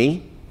because of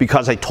me,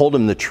 because I told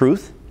them the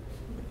truth.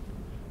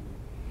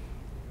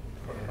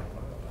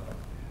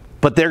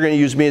 But they're going to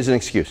use me as an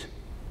excuse.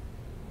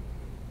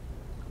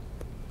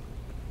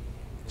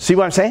 See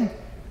what I'm saying?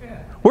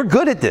 Yeah. We're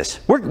good at this.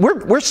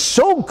 We're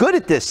so good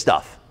at this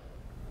stuff.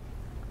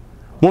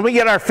 When we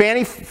get our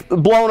fanny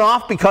blown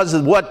off because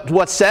of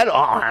what's said,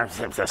 oh,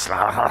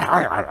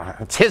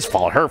 it's his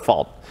fault, her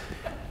fault.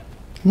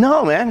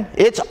 No, man,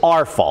 it's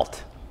our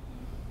fault.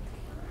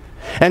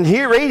 And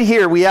right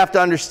here, we have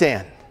to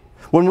understand.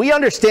 When we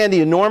understand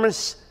the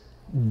enormous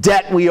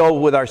debt we owe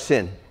with our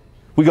sin,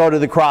 we go to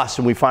the cross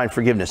and we find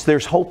forgiveness.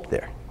 There's hope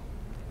there.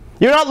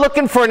 You're not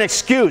looking for an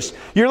excuse.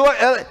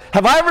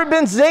 Have I ever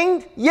been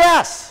zinged?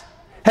 Yes.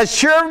 Has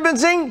Cher ever been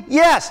zinged?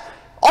 Yes.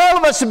 All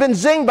of us have been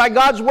zinged by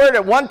God's word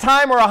at one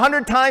time or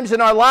 100 times in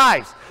our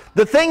lives.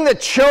 The thing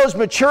that shows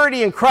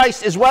maturity in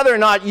Christ is whether or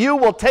not you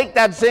will take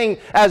that zing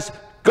as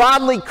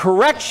godly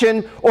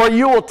correction, or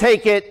you will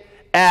take it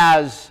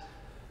as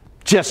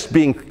just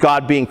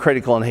God being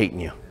critical and hating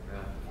you.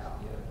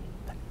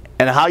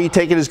 And how you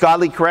take it as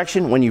godly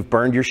correction? When you've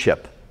burned your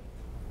ship.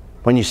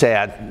 When you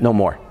say, no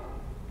more.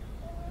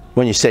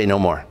 When you say no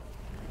more.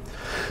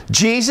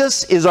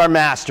 Jesus is our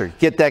master.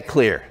 Get that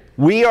clear.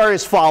 We are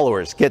his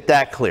followers. Get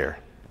that clear.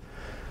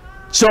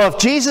 So if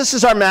Jesus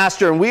is our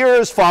master and we are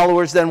his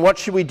followers, then what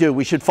should we do?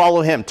 We should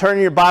follow him. Turn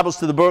your Bibles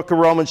to the book of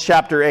Romans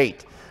chapter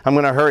 8. I'm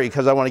going to hurry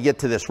because I want to get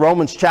to this.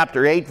 Romans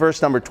chapter 8,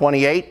 verse number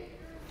 28.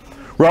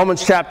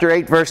 Romans chapter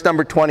 8, verse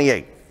number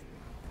 28.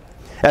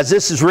 As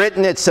this is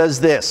written, it says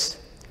this.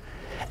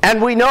 And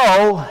we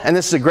know, and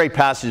this is a great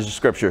passage of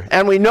Scripture,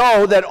 and we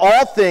know that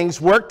all things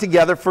work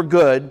together for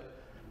good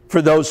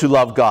for those who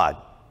love God.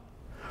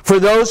 For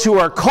those who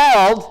are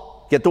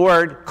called, get the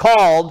word,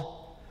 called,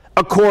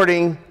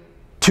 according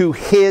to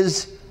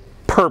his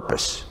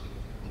purpose.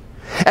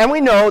 And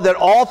we know that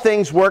all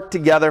things work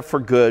together for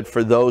good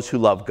for those who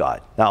love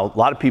God. Now, a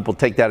lot of people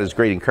take that as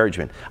great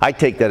encouragement. I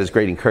take that as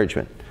great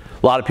encouragement.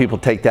 A lot of people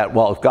take that,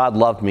 well, if God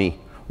loved me,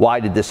 why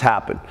did this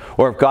happen?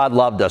 Or if God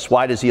loved us,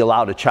 why does he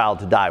allow a child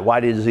to die? Why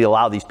does he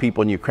allow these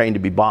people in Ukraine to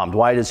be bombed?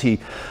 Why does he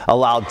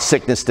allow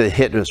sickness to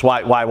hit us?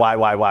 Why?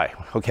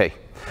 Okay.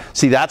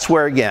 See, that's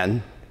where,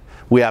 again,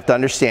 we have to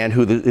understand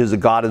who is the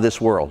God of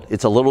this world.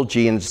 It's a little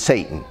g, and it's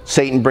Satan.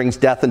 Satan brings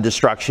death and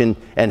destruction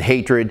and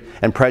hatred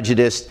and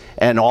prejudice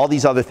and all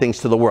these other things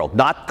to the world.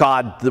 Not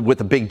God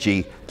with a big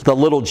G, the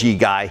little g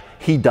guy.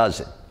 He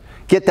doesn't.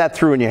 Get that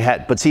through in your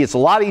head. But see, it's a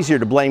lot easier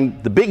to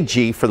blame the big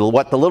G for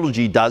what the little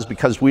g does,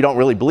 because we don't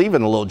really believe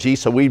in the little g,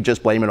 so we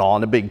just blame it all on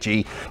the big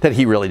G, that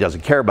he really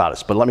doesn't care about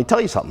us. But let me tell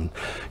you something.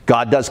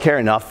 God does care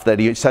enough that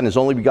he sent his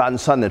only begotten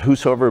Son, that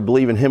whosoever would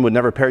believe in him would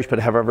never perish but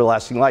have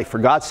everlasting life. For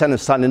God sent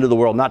his Son into the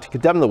world not to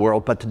condemn the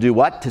world, but to do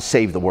what? To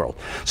save the world.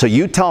 So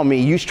you tell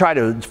me, you try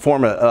to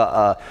form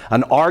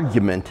an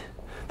argument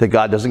that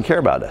God doesn't care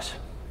about us.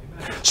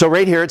 So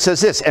right here it says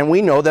this, and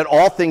we know that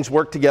all things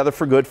work together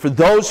for good for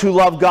those who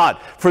love God,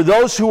 for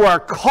those who are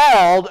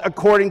called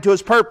according to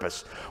his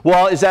purpose.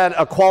 Well, is that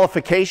a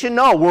qualification?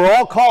 No, we're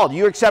all called.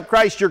 You accept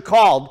Christ, you're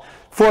called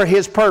for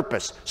his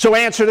purpose. So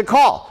answer the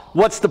call.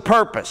 What's the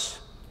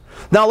purpose?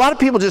 Now, a lot of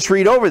people just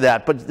read over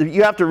that, but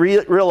you have to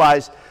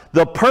realize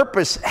the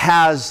purpose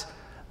has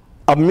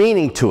a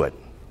meaning to it.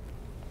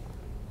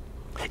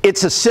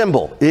 It's a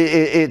symbol.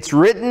 It's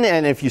written,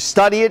 and if you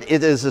study it,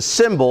 it is a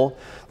symbol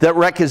that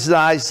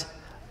recognizes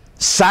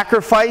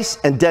sacrifice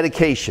and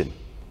dedication.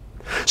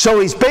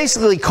 So he's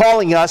basically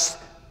calling us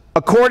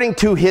according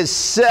to his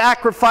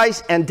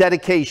sacrifice and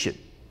dedication.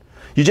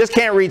 You just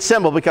can't read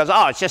symbol because,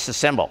 oh, it's just a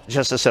symbol. It's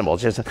just a symbol.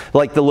 It's just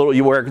like the little,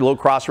 you wear a little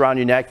cross around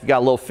your neck, you got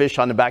a little fish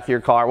on the back of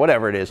your car,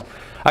 whatever it is.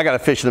 I got a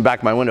fish in the back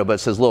of my window, but it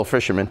says little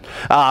fisherman.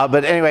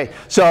 But anyway,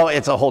 so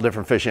it's a whole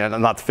different fishing.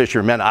 I'm not the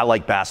fisherman. I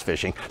like bass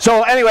fishing.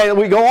 So anyway,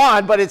 we go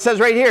on, but it says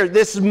right here,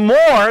 this is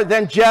more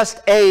than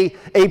just a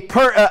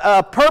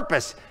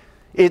purpose.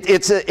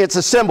 It's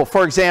a symbol.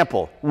 For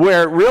example,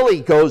 where it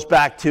really goes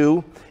back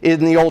to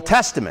in the Old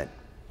Testament.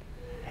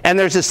 And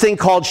there's this thing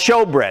called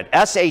showbread,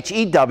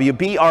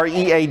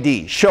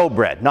 S-H-E-W-B-R-E-A-D,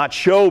 showbread, not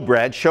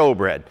showbread,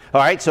 showbread.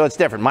 All right, so it's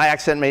different. My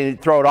accent may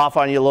throw it off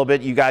on you a little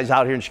bit. You guys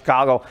out here in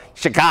Chicago,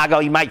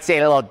 you might say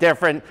it a little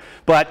different,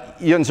 but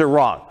yous are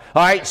wrong.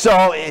 All right,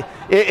 so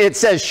it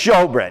says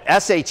showbread,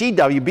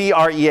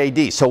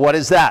 S-H-E-W-B-R-E-A-D. So what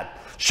is that?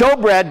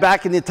 Showbread,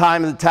 back in the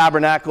time of the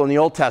tabernacle in the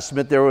Old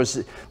Testament, there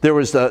was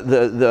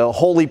the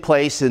holy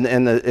place and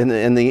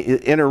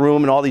the inner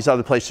room and all these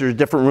other places. There's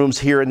different rooms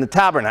here in the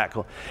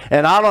tabernacle.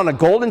 And out on a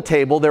golden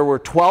table, there were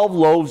 12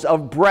 loaves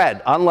of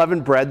bread,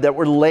 unleavened bread, that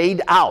were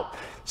laid out.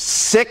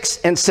 6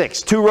 and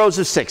 6, 2 rows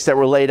of 6 that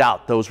were laid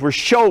out. Those were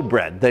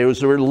showbread.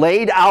 Those were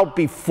laid out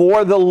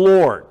before the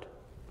Lord.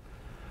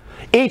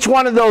 Each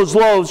one of those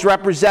loaves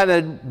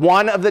represented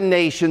one of the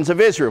nations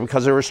of Israel,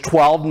 because there was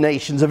 12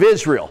 nations of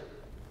Israel.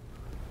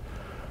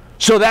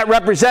 So that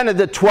represented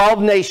the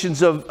 12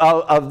 nations of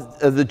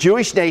the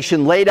Jewish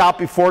nation laid out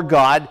before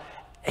God.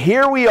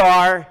 Here we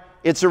are.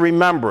 It's a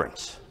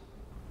remembrance.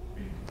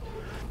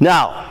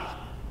 Now,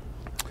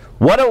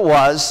 what it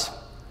was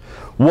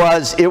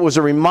it was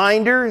a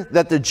reminder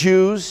that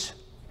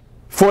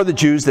for the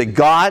Jews, that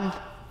God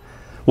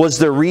was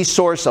the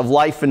resource of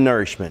life and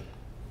nourishment.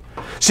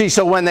 See,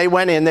 so when they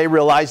went in, they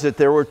realized that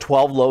there were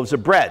 12 loaves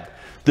of bread.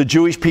 The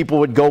Jewish people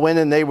would go in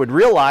and they would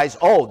realize,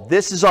 oh,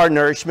 this is our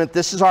nourishment,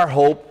 this is our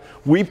hope.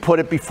 We put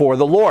it before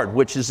the Lord,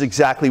 which is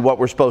exactly what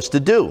we're supposed to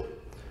do.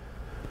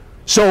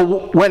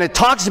 So when it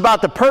talks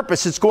about the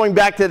purpose, it's going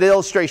back to the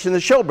illustration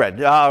of the showbread.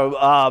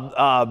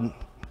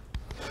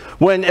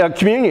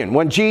 Communion,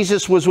 when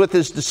Jesus was with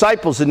his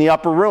disciples in the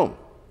upper room.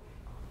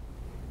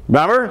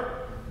 Remember?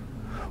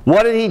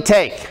 What did he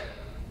take?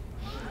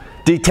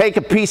 Did he take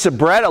a piece of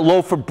bread, a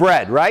loaf of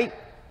bread, right?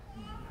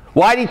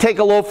 Why did he take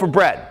a loaf of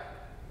bread?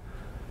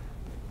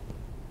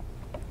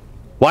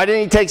 Why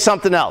didn't he take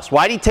something else?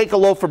 Why did he take a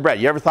loaf of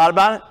bread? You ever thought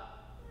about it?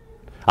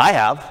 I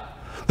have.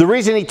 The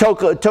reason he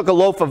took a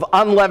loaf of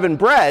unleavened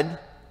bread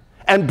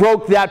and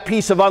broke that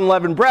piece of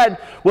unleavened bread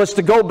was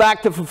to go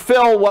back to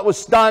fulfill what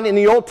was done in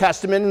the Old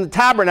Testament in the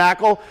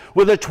tabernacle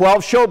with the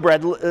 12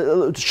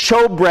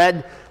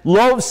 showbread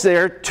loaves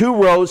there, 2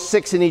 rows,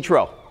 6 in each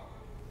row.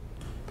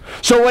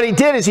 So what he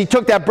did is he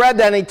took that bread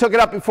then and he took it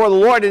up before the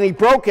Lord and he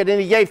broke it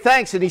and he gave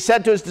thanks and he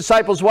said to his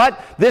disciples,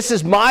 what? This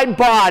is my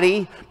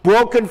body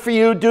broken for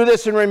you. Do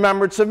this in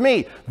remembrance of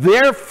me.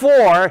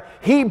 Therefore,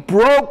 he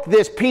broke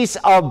this piece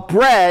of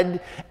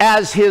bread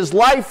as his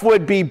life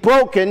would be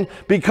broken,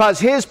 because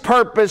his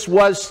purpose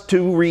was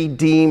to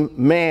redeem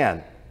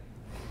man.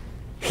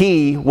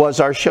 He was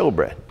our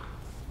showbread.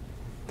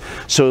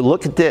 So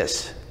look at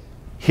this.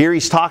 Here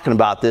he's talking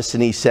about this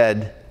and he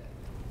said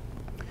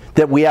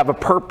that we have a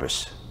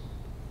purpose.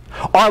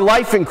 Our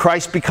life in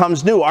Christ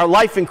becomes new. Our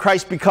life in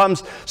Christ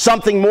becomes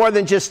something more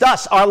than just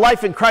us. Our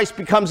life in Christ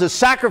becomes a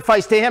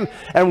sacrifice to him.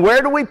 And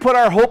where do we put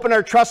our hope and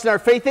our trust and our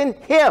faith in?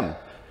 Him.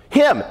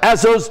 Him.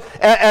 As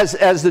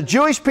the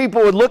Jewish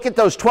people would look at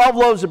those 12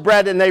 loaves of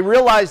bread and they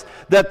realized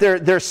that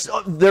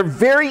their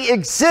very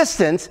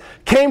existence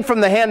came from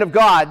the hand of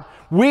God,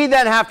 we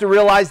then have to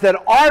realize that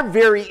our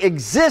very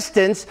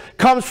existence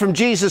comes from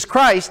Jesus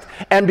Christ,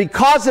 and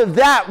because of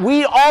that,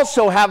 we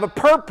also have a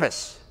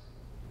purpose.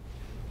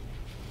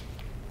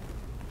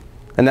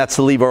 And that's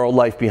to leave our old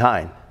life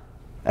behind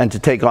and to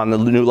take on the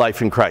new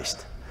life in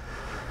Christ.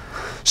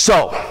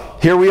 So,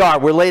 here we are.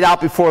 We're laid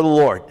out before the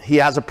Lord. He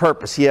has a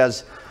purpose. He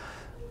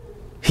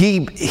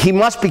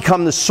must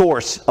become the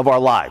source of our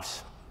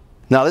lives.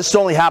 Now, this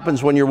only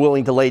happens when you're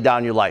willing to lay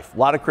down your life. A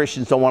lot of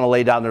Christians don't want to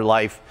lay down their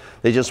life.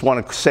 They just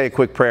want to say a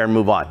quick prayer and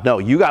move on. No,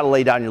 you got to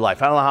lay down your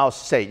life. I don't know how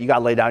else to say it. You got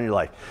to lay down your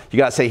life. You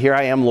got to say, here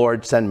I am,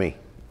 Lord, send me.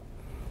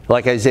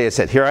 Like Isaiah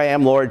said, here I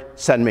am, Lord,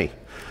 send me.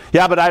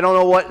 Yeah, but I don't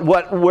know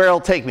where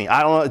it'll take me.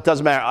 I don't know. It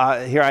doesn't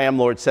matter. Here I am,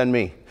 Lord, send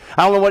me.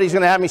 I don't know what he's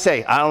going to have me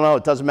say. I don't know.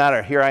 It doesn't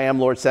matter. Here I am,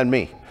 Lord, send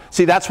me.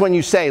 See, that's when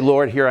you say,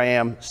 Lord, here I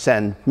am,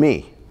 send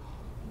me.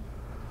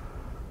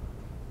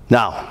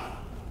 Now,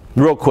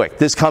 real quick,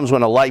 this comes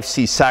when a life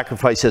sees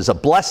sacrifice as a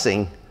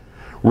blessing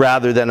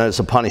rather than as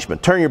a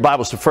punishment. Turn your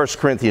Bibles to 1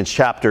 Corinthians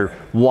chapter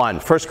 1.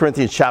 1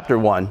 Corinthians chapter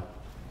 1.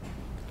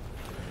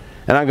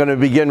 And I'm going to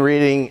begin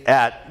reading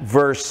at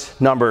verse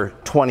number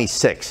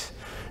 26.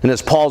 And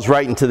as Paul's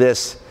writing to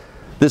this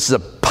is a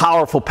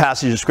powerful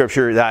passage of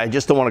Scripture that I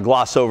just don't want to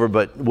gloss over,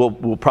 but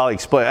we'll probably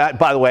explain.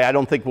 By the way, I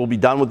don't think we'll be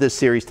done with this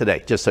series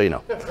today, just so you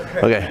know.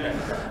 Okay.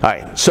 All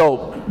right.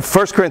 So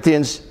 1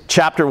 Corinthians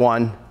chapter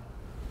 1.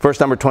 Verse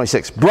number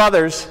 26.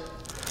 Brothers,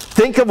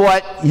 think of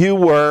what you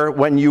were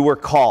when you were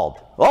called.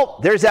 Oh,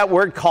 there's that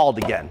word called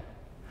again.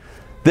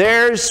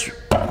 There's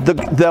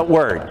the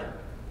word.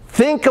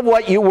 Think of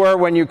what you were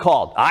when you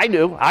called. I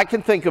do. I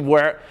can think of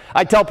where.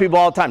 I tell people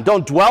all the time,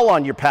 don't dwell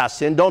on your past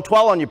sin. Don't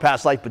dwell on your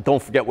past life, but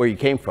don't forget where you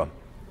came from.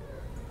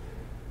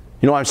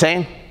 You know what I'm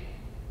saying?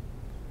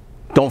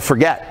 Don't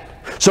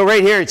forget. So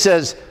right here it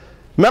says,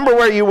 remember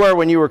where you were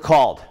when you were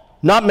called.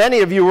 Not many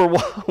of you were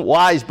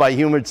wise by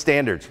human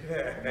standards.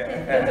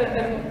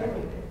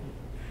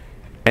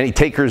 Any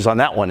takers on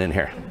that one in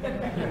here?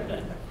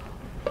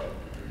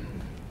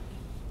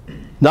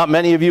 Not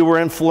many of you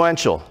were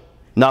influential.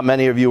 Not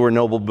many of you were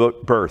noble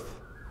birth.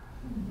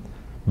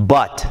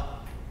 But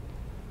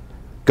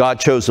God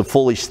chose the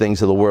foolish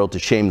things of the world to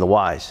shame the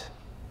wise.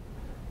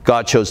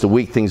 God chose the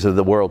weak things of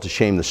the world to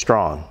shame the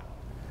strong.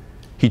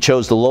 He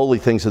chose the lowly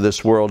things of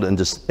this world and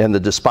the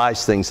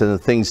despised things and the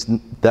things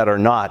that are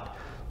not,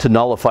 to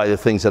nullify the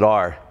things that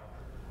are,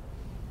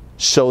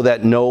 so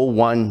that no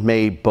one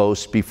may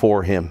boast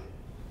before him.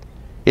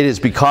 It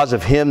is because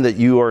of him that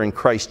you are in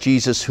Christ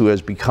Jesus, who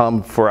has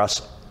become for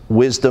us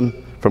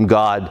wisdom from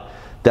God,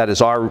 that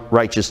is our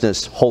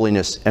righteousness,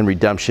 holiness, and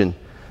redemption.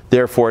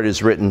 Therefore it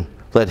is written,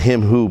 let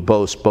him who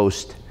boasts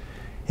boast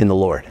in the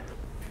Lord.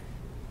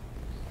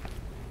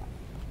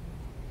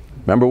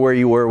 Remember where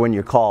you were when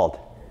you're called.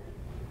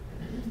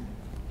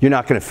 You're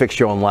not going to fix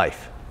your own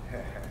life.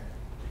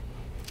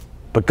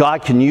 But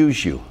God can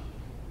use you.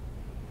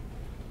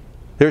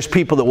 There's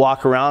people that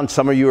walk around.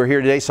 Some of you are here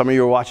today. Some of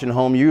you are watching at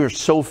home. You are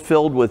so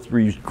filled with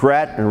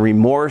regret and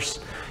remorse.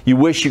 You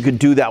wish you could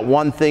do that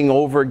one thing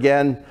over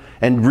again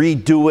and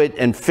redo it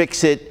and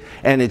fix it.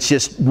 And it's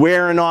just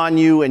wearing on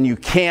you and you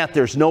can't.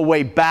 There's no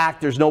way back.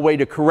 There's no way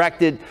to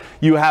correct it.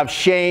 You have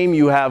shame.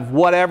 You have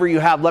whatever you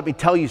have. Let me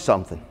tell you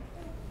something.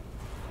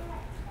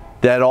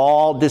 That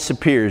all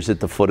disappears at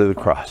the foot of the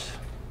cross.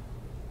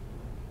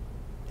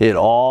 It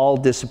all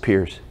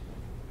disappears.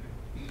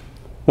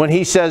 When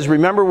he says,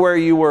 remember where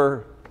you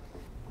were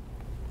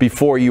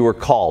before you were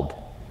called.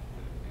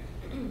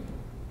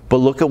 But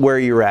look at where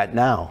you're at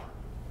now.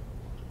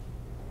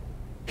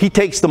 He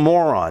takes the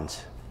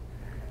morons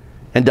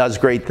and does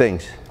great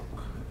things.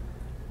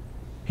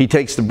 He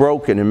takes the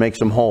broken and makes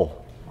them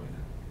whole.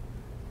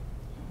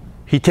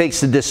 He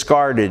takes the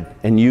discarded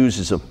and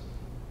uses them.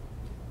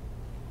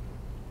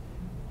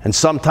 And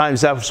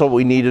sometimes that's what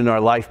we need in our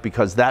life,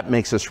 because that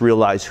makes us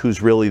realize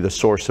who's really the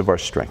source of our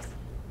strength.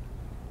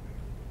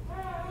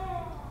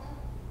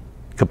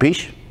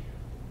 Capiche?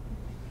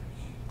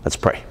 Let's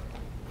pray.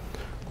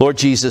 Lord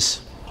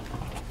Jesus,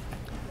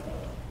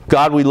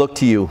 God, we look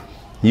to you.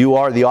 You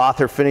are the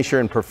author, finisher,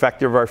 and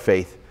perfecter of our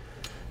faith.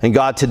 And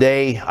God,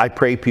 today I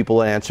pray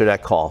people answer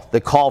that call. The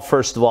call,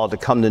 first of all, to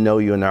come to know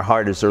you in their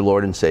heart as their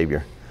Lord and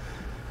Savior.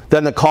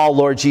 Then the call,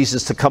 Lord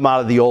Jesus, to come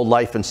out of the old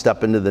life and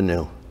step into the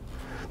new.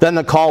 Then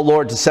the call,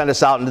 Lord, to send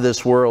us out into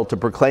this world to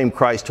proclaim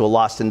Christ to a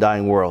lost and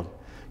dying world.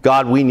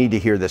 God, we need to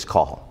hear this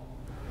call.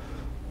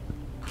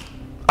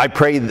 I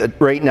pray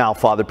that right now,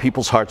 Father,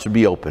 people's hearts would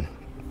be open.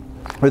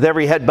 With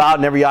every head bowed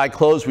and every eye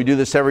closed, we do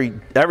this every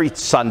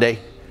Sunday.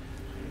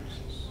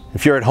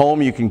 If you're at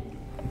home, you can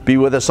be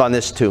with us on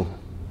this too.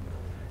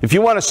 If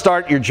you want to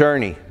start your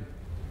journey,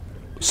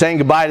 saying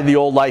goodbye to the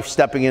old life,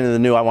 stepping into the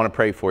new, I want to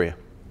pray for you.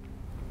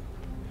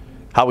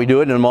 How we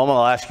do it in a moment,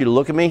 I'll ask you to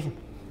look at me.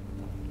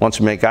 Once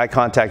you make eye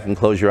contact, and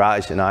close your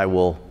eyes, and I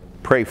will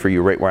pray for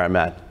you right where I'm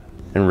at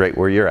and right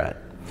where you're at.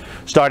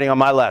 Starting on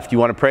my left, you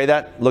want to pray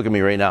that? Look at me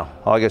right now.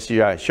 All I got to see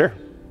your eyes. Sure.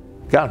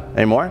 Got it.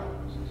 Any more?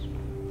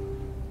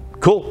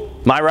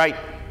 Cool. My right.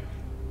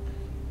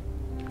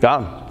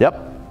 Got him.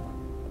 Yep.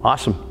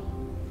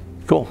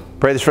 Awesome. Cool.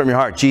 Pray this from your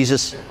heart.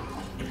 Jesus,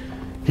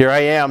 here I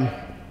am.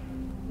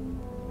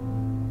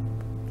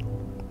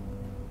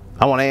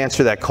 I want to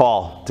answer that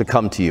call to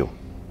come to you.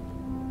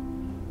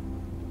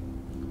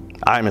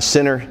 I'm a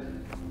sinner.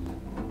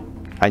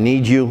 I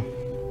need you.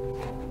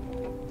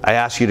 I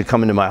ask you to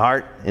come into my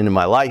heart, into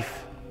my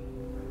life.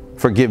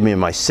 Forgive me of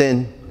my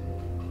sin.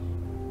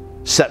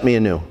 Set me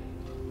anew.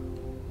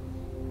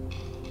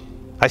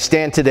 I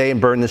stand today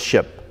and burn this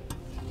ship.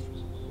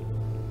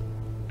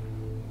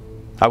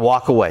 I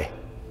walk away.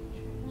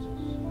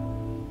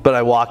 But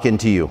I walk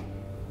into you,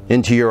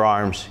 into your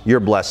arms, your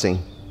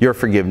blessing, your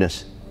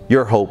forgiveness,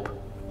 your hope,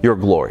 your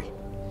glory.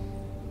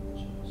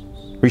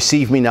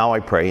 Receive me now, I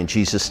pray, in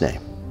Jesus' name.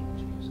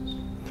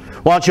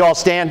 Why don't you all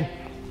stand?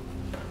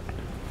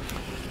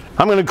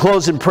 I'm going to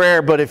close in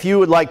prayer, but if you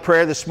would like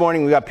prayer this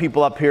morning, we got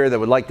people up here that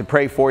would like to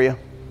pray for you.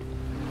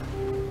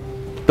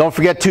 Don't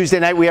forget, Tuesday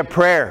night we have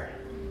prayer.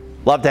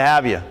 Love to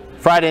have you.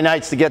 Friday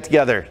nights to get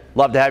together.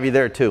 Love to have you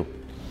there too.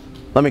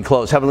 Let me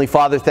close. Heavenly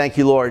Father, thank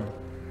you, Lord,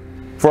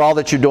 for all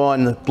that you're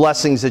doing, the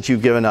blessings that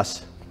you've given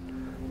us,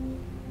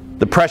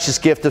 the precious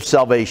gift of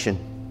salvation.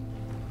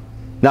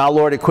 Now,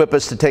 Lord, equip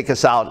us to take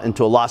us out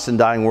into a lost and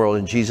dying world.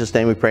 In Jesus'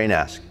 name we pray and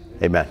ask.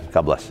 Amen.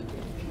 God bless.